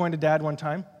remember going to Dad one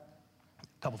time,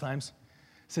 a couple times. I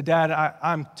said, Dad,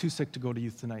 I'm too sick to go to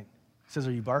youth tonight. He says,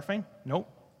 are you barfing? Nope,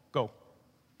 go.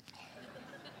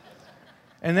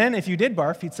 And then if you did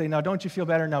barf, he'd say, now don't you feel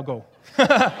better? Now go.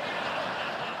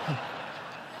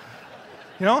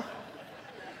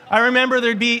 I remember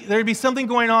there'd be something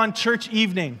going on church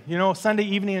evening, Sunday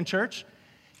evening in church.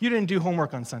 You didn't do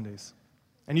homework on Sundays.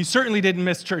 And you certainly didn't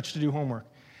miss church to do homework.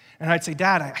 And I'd say,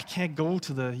 Dad, I can't go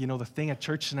to the thing at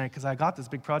church tonight because I got this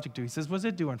big project due. He says, what's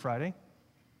it due on Friday?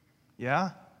 Yeah?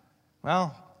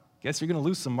 Well, guess you're going to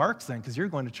lose some marks then because you're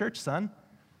going to church, son.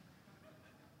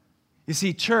 You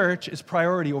see, church is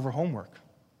priority over homework.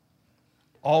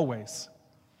 Always.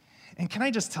 And can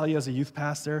I just tell you as a youth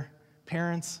pastor,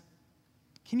 parents,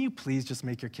 can you please just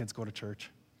make your kids go to church?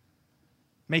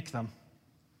 Make them.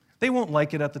 They won't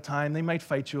like it at the time. They might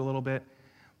fight you a little bit.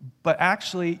 But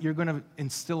actually, you're going to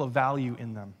instill a value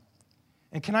in them.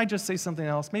 And can I just say something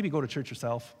else? Maybe go to church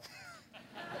yourself.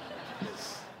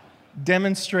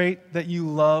 Demonstrate that you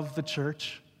love the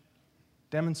church.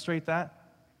 Demonstrate that.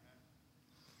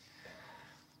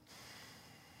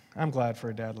 I'm glad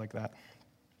for a dad like that.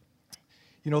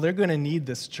 They're going to need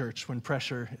this church when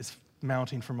pressure is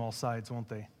mounting from all sides, won't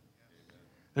they?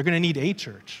 They're going to need a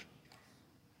church.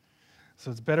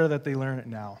 So it's better that they learn it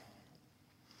now.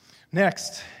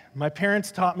 Next, my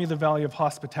parents taught me the value of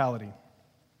hospitality.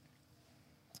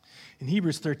 In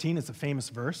Hebrews 13, it's a famous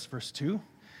verse, verse 2. It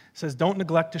says, don't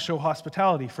neglect to show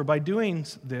hospitality, for by doing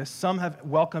this, some have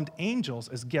welcomed angels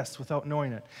as guests without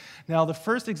knowing it. Now, the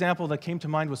first example that came to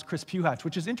mind was Chris Puhatch,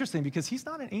 which is interesting because he's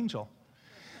not an angel.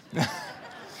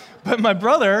 But my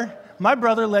brother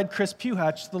led Chris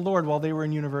Puhatch to the Lord while they were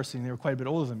in university, and they were quite a bit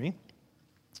older than me.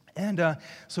 And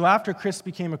so after Chris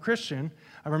became a Christian,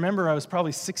 I remember I was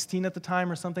probably 16 at the time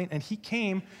or something, and he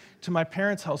came to my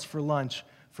parents' house for lunch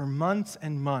for months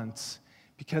and months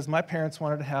because my parents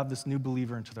wanted to have this new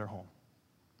believer into their home.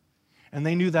 And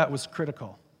they knew that was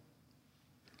critical.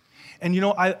 And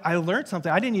I learned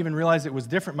something. I didn't even realize it was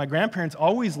different. My grandparents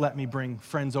always let me bring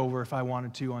friends over if I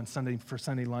wanted to on Sunday for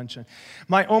Sunday lunch. And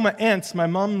my Oma Ents, my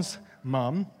mom's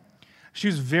mom, she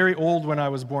was very old when I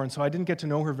was born, so I didn't get to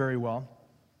know her very well.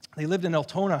 They lived in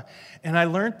Altona, and I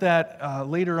learned that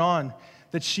later on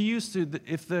that she used to,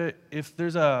 if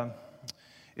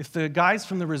the guys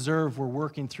from the reserve were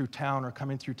working through town or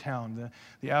coming through town,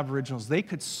 the Aboriginals, they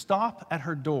could stop at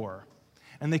her door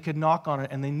and they could knock on it,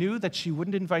 and they knew that she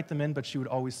wouldn't invite them in, but she would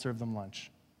always serve them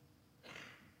lunch.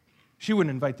 She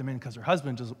wouldn't invite them in because her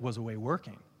husband was away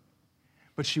working,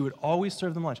 but she would always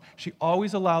serve them lunch. She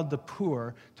always allowed the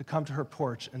poor to come to her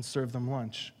porch and serve them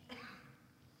lunch.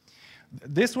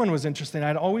 This one was interesting.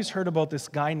 I'd always heard about this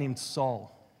guy named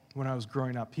Saul when I was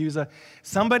growing up. He was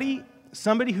somebody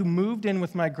who moved in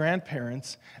with my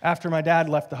grandparents after my dad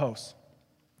left the house.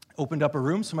 Opened up a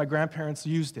room so my grandparents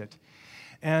used it.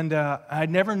 And I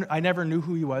never knew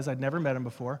who he was. I'd never met him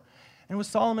before. And it was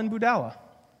Solomon Budala.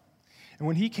 And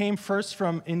when he came first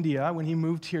from India, when he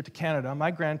moved here to Canada,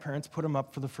 my grandparents put him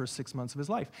up for the first 6 months of his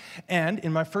life. And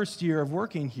in my first year of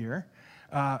working here,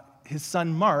 his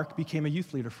son Mark became a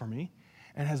youth leader for me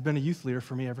and has been a youth leader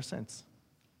for me ever since.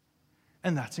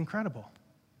 And that's incredible.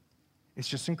 It's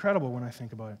just incredible when I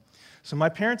think about it. So my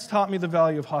parents taught me the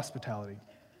value of hospitality.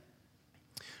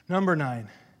 Number 9.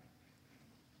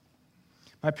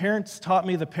 My parents taught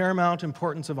me the paramount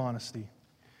importance of honesty.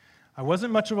 I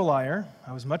wasn't much of a liar.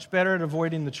 I was much better at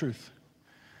avoiding the truth.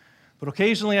 But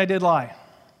occasionally I did lie.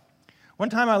 One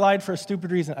time I lied for a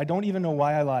stupid reason. I don't even know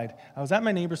why I lied. I was at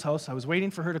my neighbor's house. I was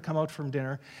waiting for her to come out from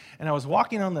dinner, and I was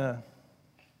walking on the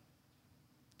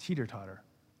teeter-totter.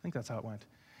 I think that's how it went.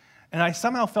 And I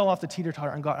somehow fell off the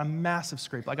teeter-totter and got a massive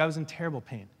scrape. Like I was in terrible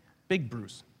pain, big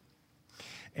bruise.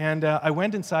 And I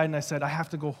went inside and I said, I have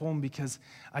to go home because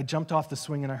I jumped off the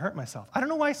swing and I hurt myself. I don't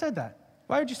know why I said that.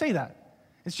 Why would you say that?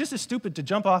 It's just as stupid to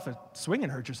jump off a swing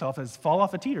and hurt yourself as fall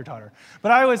off a teeter-totter.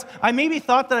 But I maybe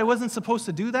thought that I wasn't supposed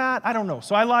to do that. I don't know.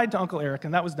 So I lied to Uncle Eric,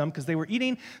 and that was dumb because they were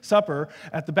eating supper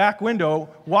at the back window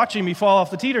watching me fall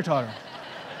off the teeter-totter.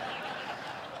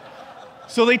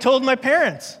 So they told my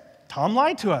parents. Tom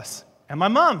lied to us. And my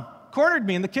mom cornered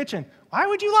me in the kitchen. Why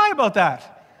would you lie about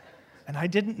that? And I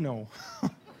didn't know.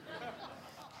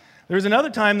 There was another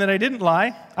time that I didn't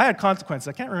lie. I had consequences.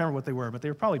 I can't remember what they were, but they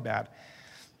were probably bad.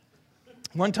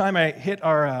 One time I hit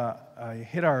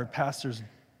our pastor's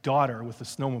daughter with a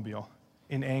snowmobile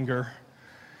in anger.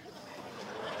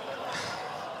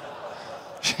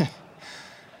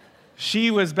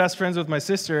 She was best friends with my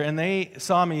sister, and they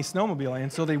saw me snowmobiling,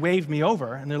 and so they waved me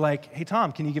over, and they're like, hey,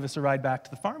 Tom, can you give us a ride back to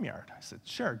the farmyard? I said,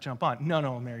 sure, jump on.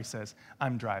 No, Mary says,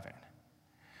 I'm driving.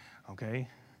 Okay,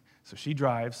 so she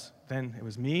drives. Then it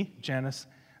was me, Janice.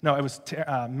 No, it was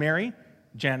Mary,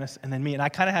 Janice, and then me, and I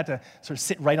kind of had to sort of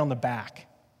sit right on the back.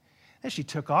 As she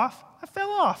took off, I fell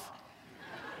off.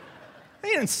 They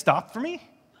didn't stop for me.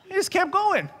 They just kept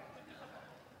going.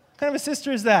 What kind of a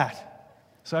sister is that?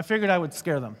 So I figured I would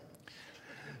scare them.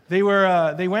 They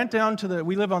went down to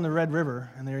we live on the Red River,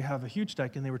 and they have a huge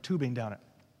dike, and they were tubing down it.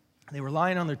 They were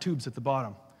lying on their tubes at the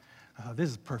bottom. I thought, this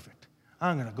is perfect.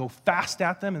 I'm going to go fast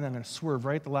at them, and then I'm going to swerve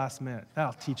right at the last minute.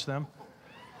 That'll teach them.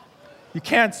 You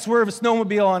can't swerve a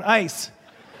snowmobile on ice.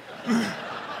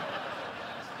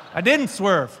 I didn't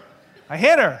swerve. I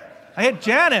hit her. I hit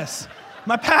Janice,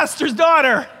 my pastor's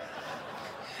daughter.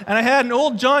 And I had an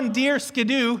old John Deere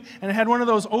Skidoo, and it had one of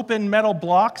those open metal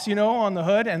blocks, on the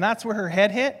hood, and that's where her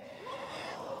head hit.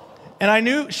 And I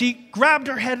knew she grabbed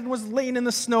her head and was laying in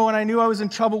the snow, and I knew I was in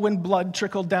trouble when blood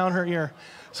trickled down her ear.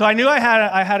 So I knew I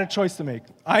had a choice to make.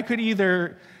 I could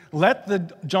either let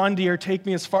the John Deere take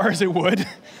me as far as it would,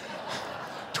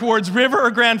 towards River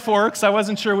or Grand Forks, I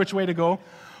wasn't sure which way to go,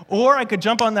 or I could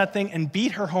jump on that thing and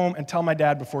beat her home and tell my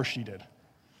dad before she did.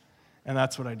 And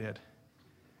that's what I did.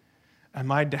 And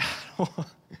my dad,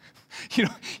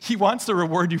 he wants to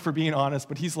reward you for being honest,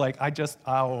 but he's like, As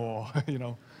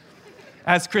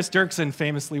Chris Dirksen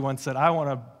famously once said, I want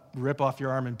to rip off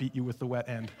your arm and beat you with the wet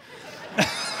end.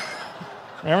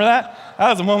 Remember that? That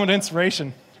was a moment of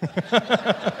inspiration.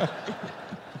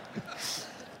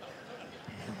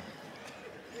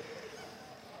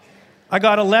 I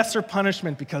got a lesser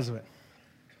punishment because of it.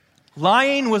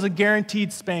 Lying was a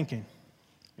guaranteed spanking.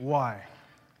 Why?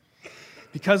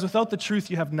 Because without the truth,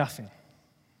 you have nothing.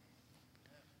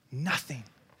 Nothing.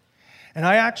 And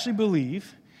I actually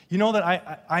believe,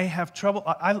 that I have trouble.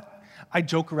 I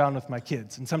joke around with my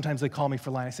kids, and sometimes they call me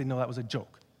for lying. I say, no, that was a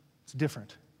joke. It's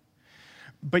different.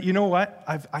 But you know what?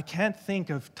 I can't think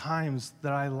of times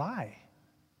that I lie.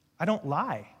 I don't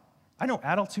lie. I know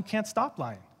adults who can't stop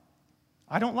lying.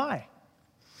 I don't lie.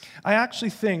 I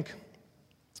actually think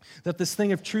that this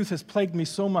thing of truth has plagued me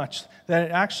so much that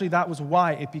that was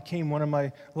why it became one of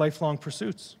my lifelong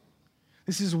pursuits.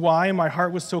 This is why my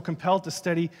heart was so compelled to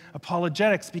study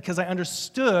apologetics, because I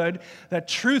understood that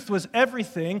truth was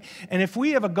everything, and if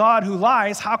we have a God who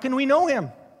lies, how can we know him?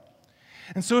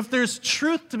 And so if there's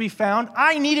truth to be found,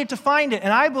 I needed to find it,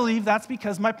 and I believe that's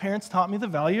because my parents taught me the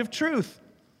value of truth.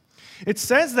 It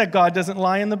says that God doesn't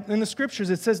lie in the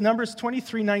scriptures. It says Numbers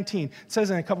 23:19. It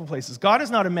says in a couple places, God is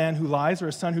not a man who lies, or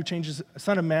a son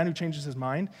of man who changes his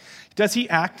mind. Does he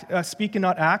speak and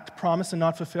not act, promise and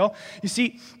not fulfill? You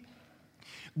see,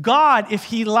 God, if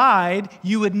he lied,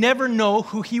 you would never know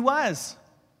who he was.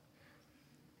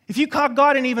 If you caught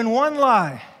God in even one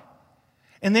lie,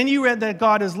 and then you read that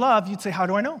God is love, you'd say, how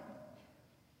do I know?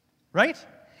 Right?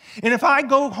 And if I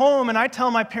go home and I tell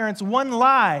my parents one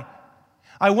lie,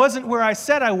 I wasn't where I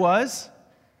said I was,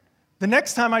 the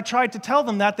next time I tried to tell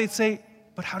them that, they'd say,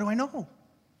 but how do I know?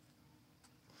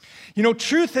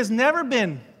 Truth has never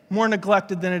been more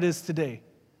neglected than it is today.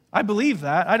 I believe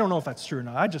that. I don't know if that's true or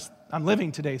not. I'm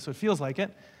living today, so it feels like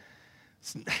it.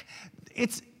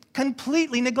 It's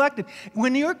completely neglected.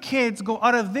 When your kids go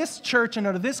out of this church and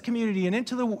out of this community and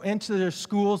into their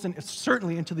schools and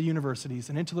certainly into the universities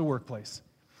and into the workplace,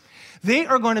 they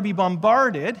are going to be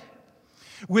bombarded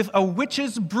with a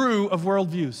witch's brew of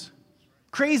worldviews.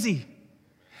 Crazy.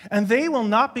 And they will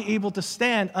not be able to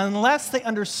stand unless they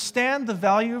understand the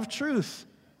value of truth.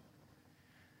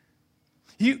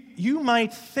 You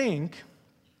might think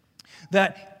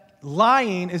that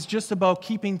lying is just about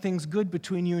keeping things good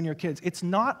between you and your kids. It's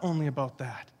not only about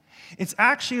that. It's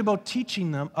actually about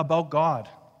teaching them about God.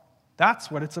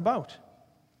 That's what it's about.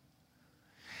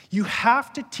 You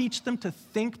have to teach them to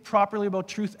think properly about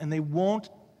truth, and they won't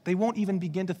even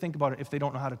begin to think about it if they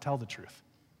don't know how to tell the truth.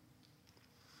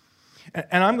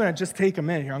 And I'm going to just take a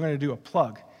minute here. I'm going to do a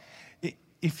plug.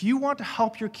 If you want to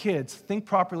help your kids think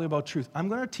properly about truth, I'm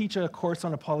going to teach a course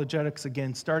on apologetics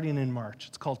again starting in March.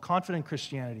 It's called Confident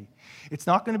Christianity. It's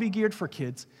not going to be geared for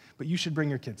kids, but you should bring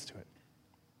your kids to it.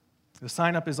 The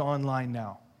sign-up is online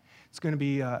now. It's going to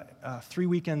be 3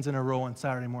 weekends in a row on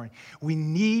Saturday morning. We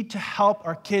need to help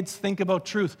our kids think about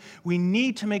truth. We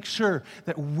need to make sure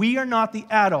that we are not the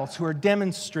adults who are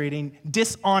demonstrating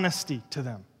dishonesty to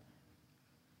them.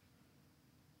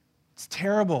 It's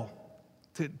terrible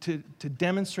to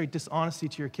demonstrate dishonesty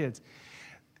to your kids.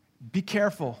 Be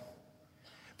careful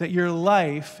that your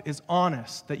life is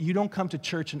honest, that you don't come to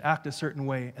church and act a certain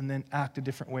way and then act a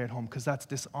different way at home, because that's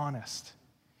dishonest.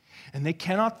 And they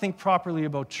cannot think properly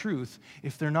about truth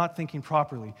if they're not thinking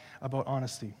properly about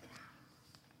honesty.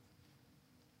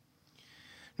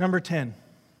 Number 10,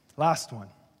 last one.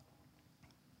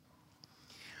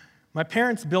 My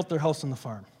parents built their house on the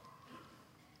farm.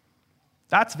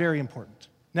 That's very important.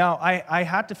 Now, I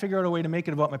had to figure out a way to make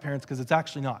it about my parents because it's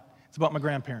actually not. It's about my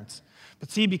grandparents.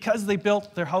 But see, because they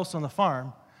built their house on the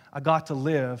farm, I got to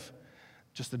live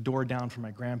just a door down from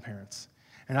my grandparents.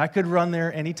 And I could run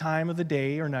there any time of the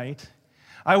day or night.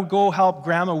 I would go help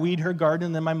Grandma weed her garden,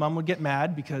 and then my mom would get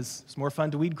mad because it's more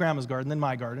fun to weed Grandma's garden than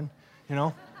my garden, you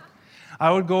know? I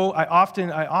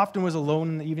often was alone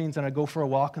in the evenings, and I'd go for a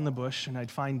walk in the bush, and I'd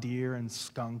find deer and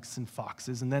skunks and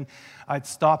foxes, and then I'd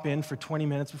stop in for 20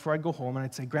 minutes before I'd go home, and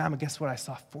I'd say, Grandma, guess what? I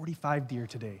saw 45 deer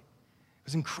today. It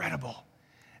was incredible.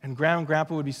 And Grandma and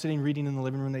Grandpa would be sitting reading in the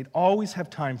living room. They'd always have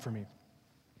time for me.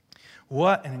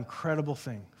 What an incredible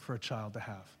thing for a child to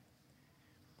have.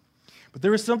 But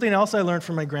there was something else I learned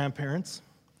from my grandparents.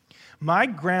 My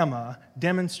grandma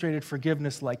demonstrated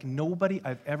forgiveness like nobody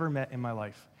I've ever met in my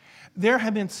life. There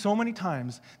have been so many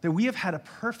times that we have had a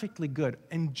perfectly good,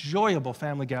 enjoyable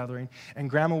family gathering, and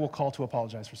Grandma will call to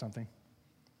apologize for something.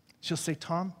 She'll say,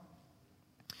 Tom,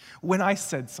 when I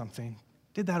said something,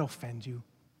 did that offend you?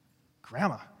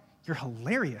 Grandma, you're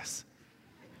hilarious.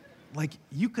 Like,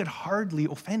 you could hardly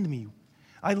offend me.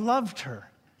 I loved her,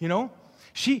 you know?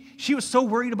 She was so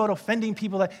worried about offending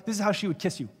people that this is how she would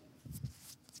kiss you.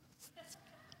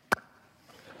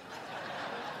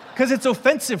 Because it's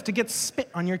offensive to get spit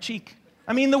on your cheek.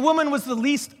 I mean, the woman was the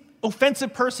least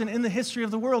offensive person in the history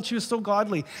of the world. She was so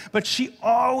godly. But she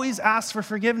always asked for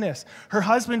forgiveness. Her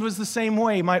husband was the same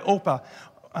way, my Opa.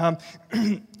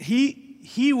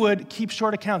 He would keep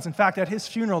short accounts. In fact, at his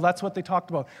funeral, that's what they talked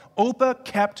about. Opa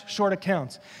kept short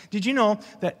accounts. Did you know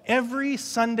that every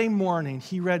Sunday morning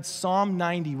he read Psalm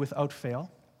 90 without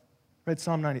fail? Read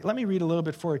Psalm 90. Let me read a little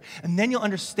bit for you, and then you'll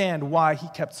understand why he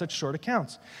kept such short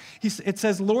accounts. It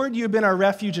says, Lord, you have been our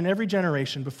refuge in every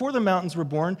generation. Before the mountains were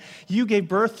born, you gave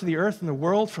birth to the earth and the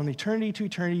world. From eternity to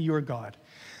eternity, you are God.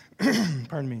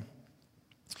 Pardon me.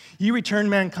 You return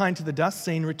mankind to the dust,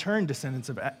 saying, return, descendants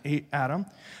of Adam.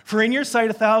 For in your sight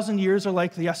 1,000 years are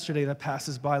like the yesterday that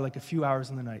passes by, like a few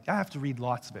hours in the night. I have to read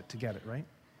lots of it to get it, right?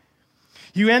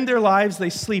 You end their lives,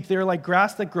 they sleep. They are like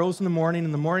grass that grows in the morning.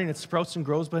 In the morning it sprouts and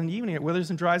grows, but in the evening it withers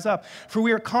and dries up. For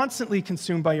we are constantly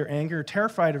consumed by your anger,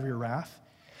 terrified of your wrath.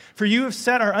 For you have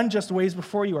set our unjust ways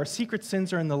before you. Our secret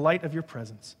sins are in the light of your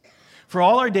presence. For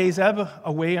all our days ebb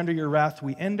away under your wrath.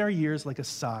 We end our years like a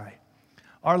sigh.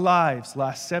 Our lives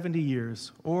last 70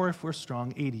 years, or if we're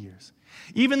strong, 80 years.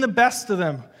 Even the best of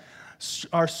them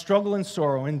are struggle and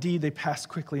sorrow. Indeed, they pass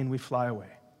quickly and we fly away.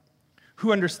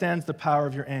 Who understands the power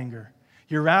of your anger?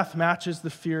 Your wrath matches the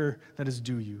fear that is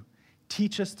due you.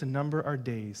 Teach us to number our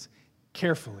days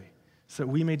carefully so that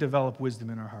we may develop wisdom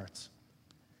in our hearts.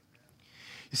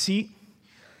 You see,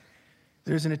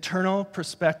 there's an eternal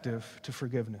perspective to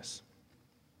forgiveness.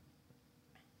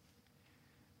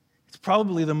 It's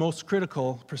probably the most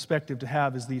critical perspective to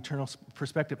have is the eternal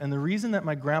perspective. And the reason that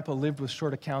my grandpa lived with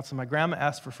short accounts and my grandma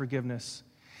asked for forgiveness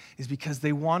is because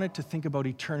they wanted to think about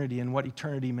eternity and what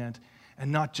eternity meant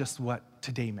and not just what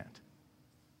today meant.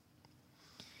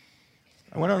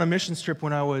 I went on a mission trip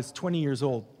when I was 20 years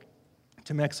old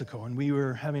to Mexico, and we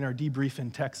were having our debrief in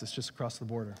Texas, just across the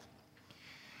border.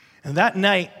 And that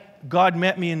night, God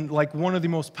met me in like one of the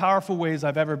most powerful ways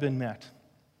I've ever been met.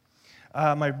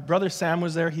 My brother Sam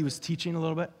was there. He was teaching a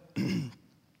little bit.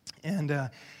 And it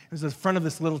was the front of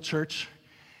this little church.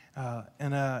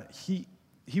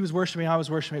 He was worshiping, I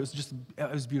was worshiping.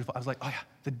 It was beautiful. I was like, oh yeah,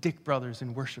 the Dick brothers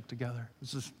in worship together. It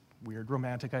was this weird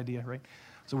romantic idea, right?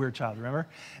 I was a weird child, remember?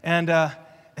 And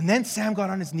then Sam got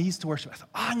on his knees to worship. I thought,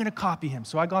 I'm going to copy him.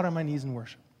 So I got on my knees and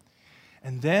worshiped.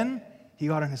 And then he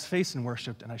got on his face and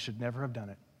worshiped, and I should never have done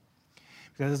it.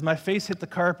 because as my face hit the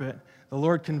carpet, the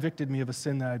Lord convicted me of a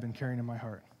sin that I'd been carrying in my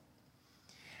heart.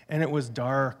 And it was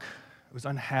dark. It was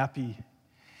unhappy.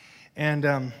 And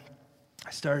I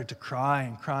started to cry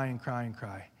and cry and cry and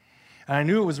cry. And I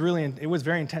knew it was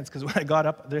very intense, because when I got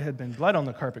up, there had been blood on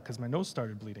the carpet because my nose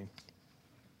started bleeding.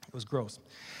 It was gross.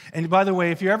 And by the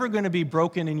way, if you're ever going to be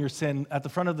broken in your sin, at the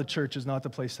front of the church is not the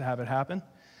place to have it happen.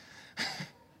 So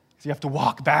you have to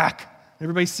walk back.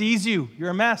 Everybody sees you.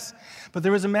 You're a mess. But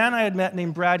there was a man I had met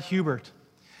named Brad Hubert.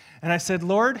 And I said,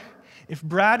 Lord, if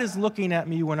Brad is looking at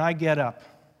me when I get up,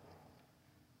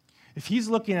 if he's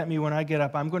looking at me when I get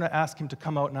up, I'm going to ask him to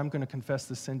come out and I'm going to confess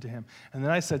this sin to him. And then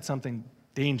I said something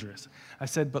dangerous. I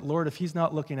said, but Lord, if he's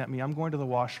not looking at me, I'm going to the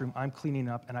washroom, I'm cleaning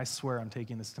up, and I swear I'm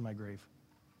taking this to my grave.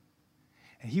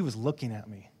 And he was looking at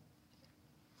me.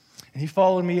 And he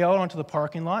followed me out onto the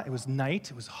parking lot. It was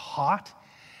night. It was hot.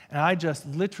 And I just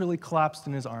literally collapsed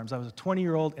in his arms. I was a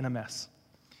 20-year-old in a mess.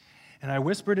 And I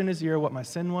whispered in his ear what my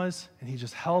sin was, and he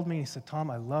just held me. He said,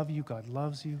 Tom, I love you. God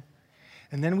loves you.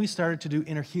 And then we started to do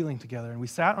inner healing together. And we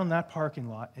sat on that parking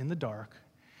lot in the dark,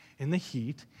 in the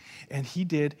heat, and he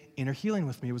did inner healing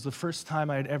with me. It was the first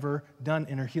time I had ever done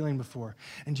inner healing before.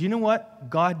 And do you know what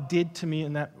God did to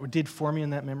me did for me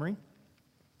in that memory?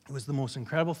 It was the most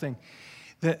incredible thing.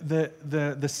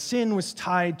 The sin was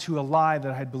tied to a lie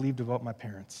that I had believed about my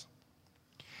parents.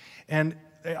 And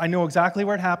I know exactly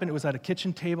where it happened. It was at a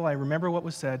kitchen table. I remember what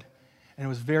was said, and it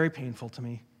was very painful to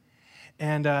me.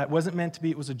 And it wasn't meant to be.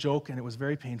 It was a joke, and it was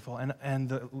very painful. And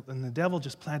the devil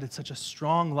just planted such a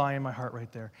strong lie in my heart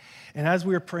right there. And as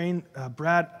we were praying,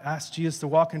 Brad asked Jesus to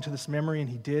walk into this memory, and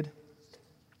he did.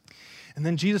 And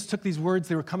then Jesus took these words.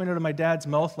 They were coming out of my dad's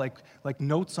mouth like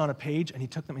notes on a page, and he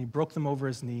took them and he broke them over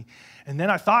his knee. And then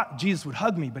I thought Jesus would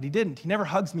hug me, but he didn't. He never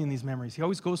hugs me in these memories. He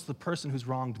always goes to the person who's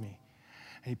wronged me.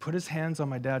 And he put his hands on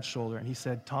my dad's shoulder, and he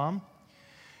said, Tom,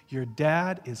 your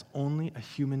dad is only a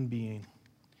human being.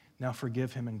 Now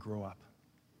forgive him and grow up.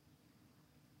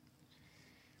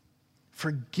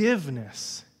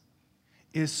 Forgiveness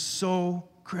is so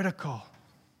critical.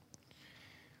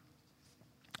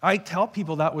 I tell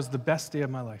people that was the best day of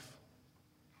my life.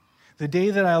 The day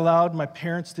that I allowed my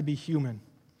parents to be human.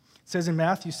 It says in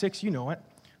Matthew 6, you know it,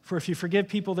 for if you forgive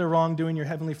people their wrongdoing, your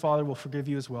heavenly Father will forgive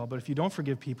you as well. But if you don't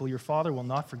forgive people, your Father will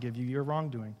not forgive you your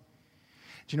wrongdoing.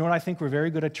 Do you know what I think? We're very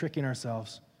good at tricking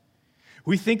ourselves.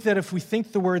 We think that if we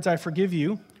think the words, I forgive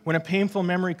you, when a painful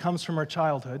memory comes from our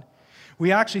childhood,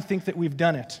 we actually think that we've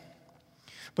done it.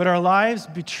 But our lives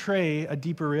betray a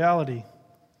deeper reality.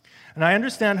 And I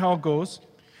understand how it goes.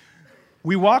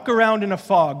 We walk around in a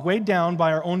fog, weighed down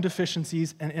by our own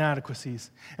deficiencies and inadequacies.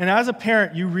 And as a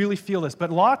parent, you really feel this,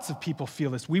 but lots of people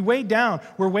feel this. We're weighed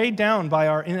down by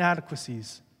our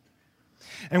inadequacies.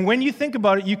 And when you think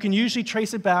about it, you can usually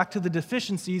trace it back to the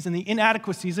deficiencies and the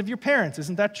inadequacies of your parents.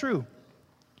 Isn't that true?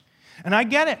 And I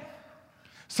get it.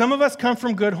 Some of us come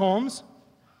from good homes.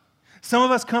 Some of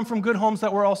us come from good homes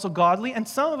that were also godly, and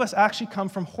some of us actually come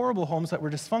from horrible homes that were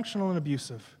dysfunctional and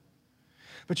abusive.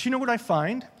 But you know what I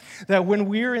find? That when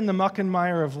we're in the muck and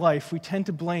mire of life, we tend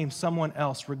to blame someone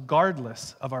else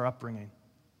regardless of our upbringing.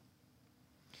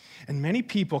 And many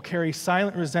people carry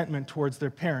silent resentment towards their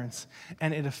parents,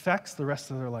 and it affects the rest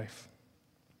of their life.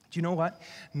 Do you know what?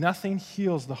 Nothing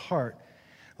heals the heart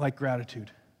like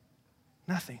gratitude.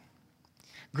 Nothing.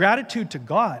 Gratitude to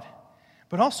God,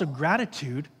 but also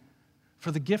gratitude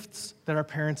for the gifts that our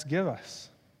parents give us.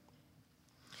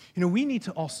 You know, we need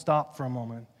to all stop for a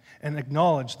moment and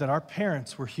acknowledge that our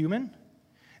parents were human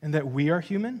and that we are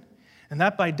human, and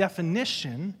that by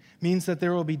definition means that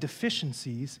there will be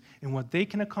deficiencies in what they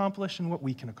can accomplish and what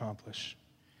we can accomplish.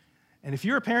 And if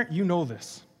you're a parent, you know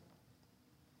this.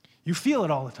 You feel it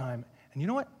all the time. And you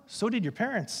know what? So did your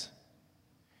parents.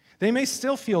 They may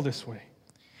still feel this way.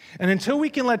 And until we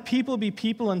can let people be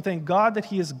people and thank God that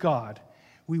He is God,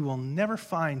 we will never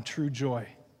find true joy.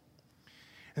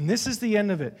 And this is the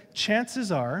end of it.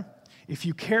 Chances are, if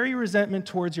you carry resentment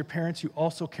towards your parents, you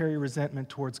also carry resentment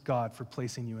towards God for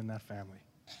placing you in that family.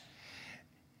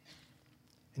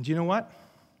 And you know what?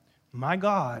 My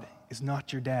God is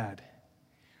not your dad.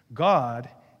 God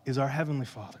is our Heavenly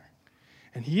Father.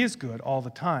 And He is good all the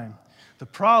time. The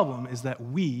problem is that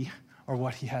we are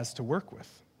what He has to work with.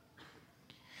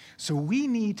 So we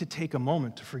need to take a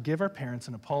moment to forgive our parents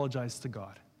and apologize to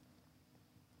God.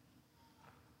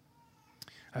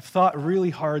 I've thought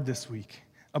really hard this week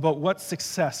about what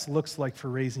success looks like for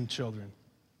raising children.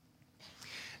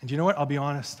 And you know what? I'll be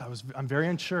honest, I'm very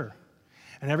unsure.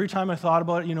 And every time I thought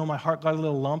about it, you know, my heart got a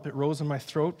little lump. It rose in my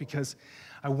throat because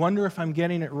I wonder if I'm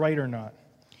getting it right or not.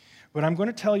 But I'm going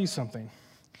to tell you something.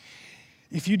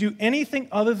 If you do anything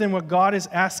other than what God is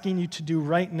asking you to do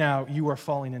right now, you are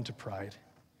falling into pride.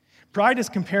 Pride is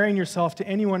comparing yourself to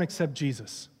anyone except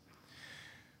Jesus.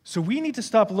 So we need to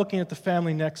stop looking at the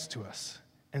family next to us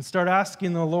and start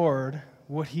asking the Lord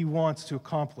what he wants to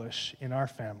accomplish in our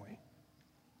family.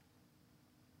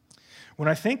 When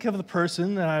I think of the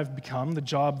person that I've become, the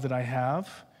job that I have,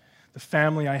 the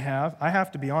family I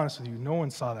have to be honest with you, no one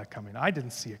saw that coming. I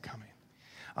didn't see it coming.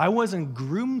 I wasn't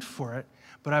groomed for it,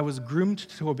 but I was groomed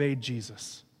to obey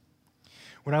Jesus.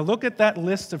 When I look at that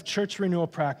list of church renewal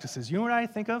practices, you know what I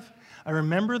think of? I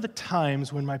remember the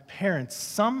times when my parents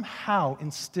somehow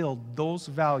instilled those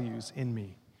values in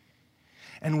me.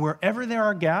 And wherever there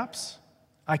are gaps,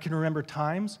 I can remember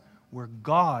times where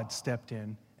God stepped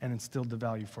in and instilled the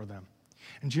value for them.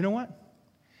 And do you know what?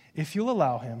 If you'll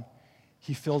allow him,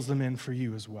 he fills them in for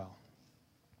you as well.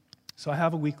 So I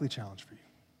have a weekly challenge for you.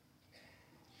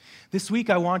 This week,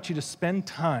 I want you to spend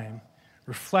time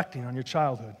reflecting on your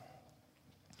childhood.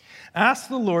 Ask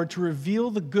the Lord to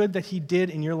reveal the good that he did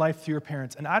in your life through your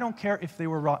parents. And I don't care if they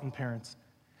were rotten parents.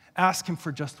 Ask him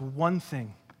for just one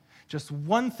thing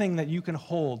that you can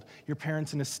hold your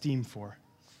parents in esteem for.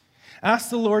 Ask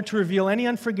the Lord to reveal any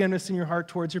unforgiveness in your heart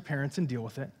towards your parents and deal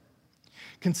with it.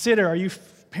 Consider, are you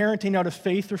parenting out of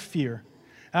faith or fear?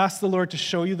 Ask the Lord to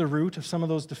show you the root of some of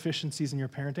those deficiencies in your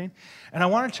parenting. And I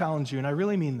want to challenge you, and I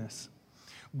really mean this.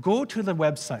 Go to the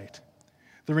website,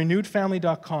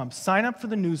 therenewedfamily.com. Sign up for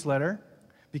the newsletter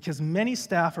because many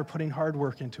staff are putting hard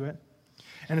work into it.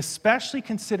 And especially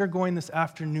consider going this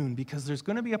afternoon because there's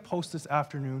going to be a post this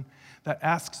afternoon that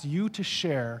asks you to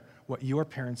share what your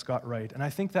parents got right. And I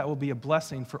think that will be a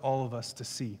blessing for all of us to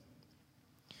see.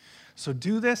 So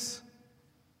do this.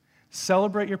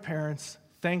 Celebrate your parents.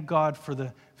 Thank God for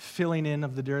the filling in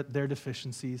of their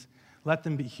deficiencies. Let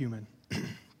them be human.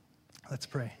 Let's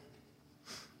pray.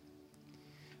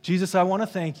 Jesus, I want to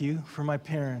thank you for my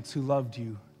parents who loved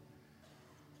you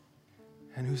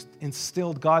and who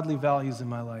instilled godly values in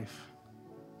my life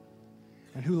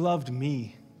and who loved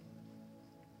me.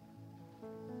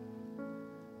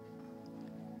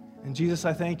 And Jesus,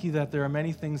 I thank you that there are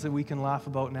many things that we can laugh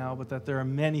about now, but that there are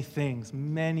many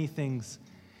things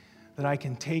that I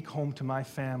can take home to my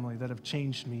family that have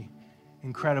changed me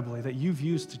incredibly, that you've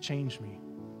used to change me.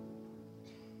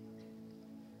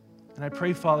 And I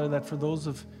pray, Father, that for those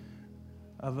of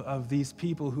these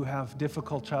people who have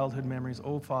difficult childhood memories,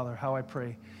 oh, Father, how I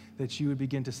pray that you would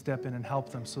begin to step in and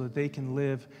help them so that they can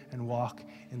live and walk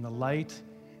in the light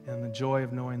and the joy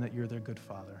of knowing that you're their good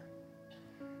Father.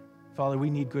 Father, we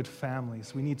need good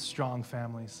families. We need strong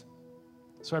families.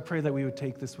 So I pray that we would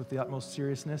take this with the utmost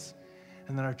seriousness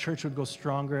and that our church would go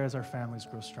stronger as our families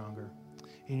grow stronger.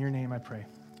 In your name I pray.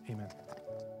 Amen.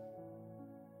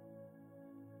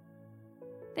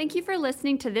 Thank you for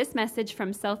listening to this message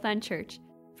from Southland Church.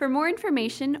 For more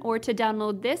information or to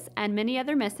download this and many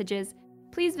other messages,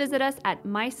 please visit us at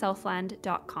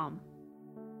mysouthland.com.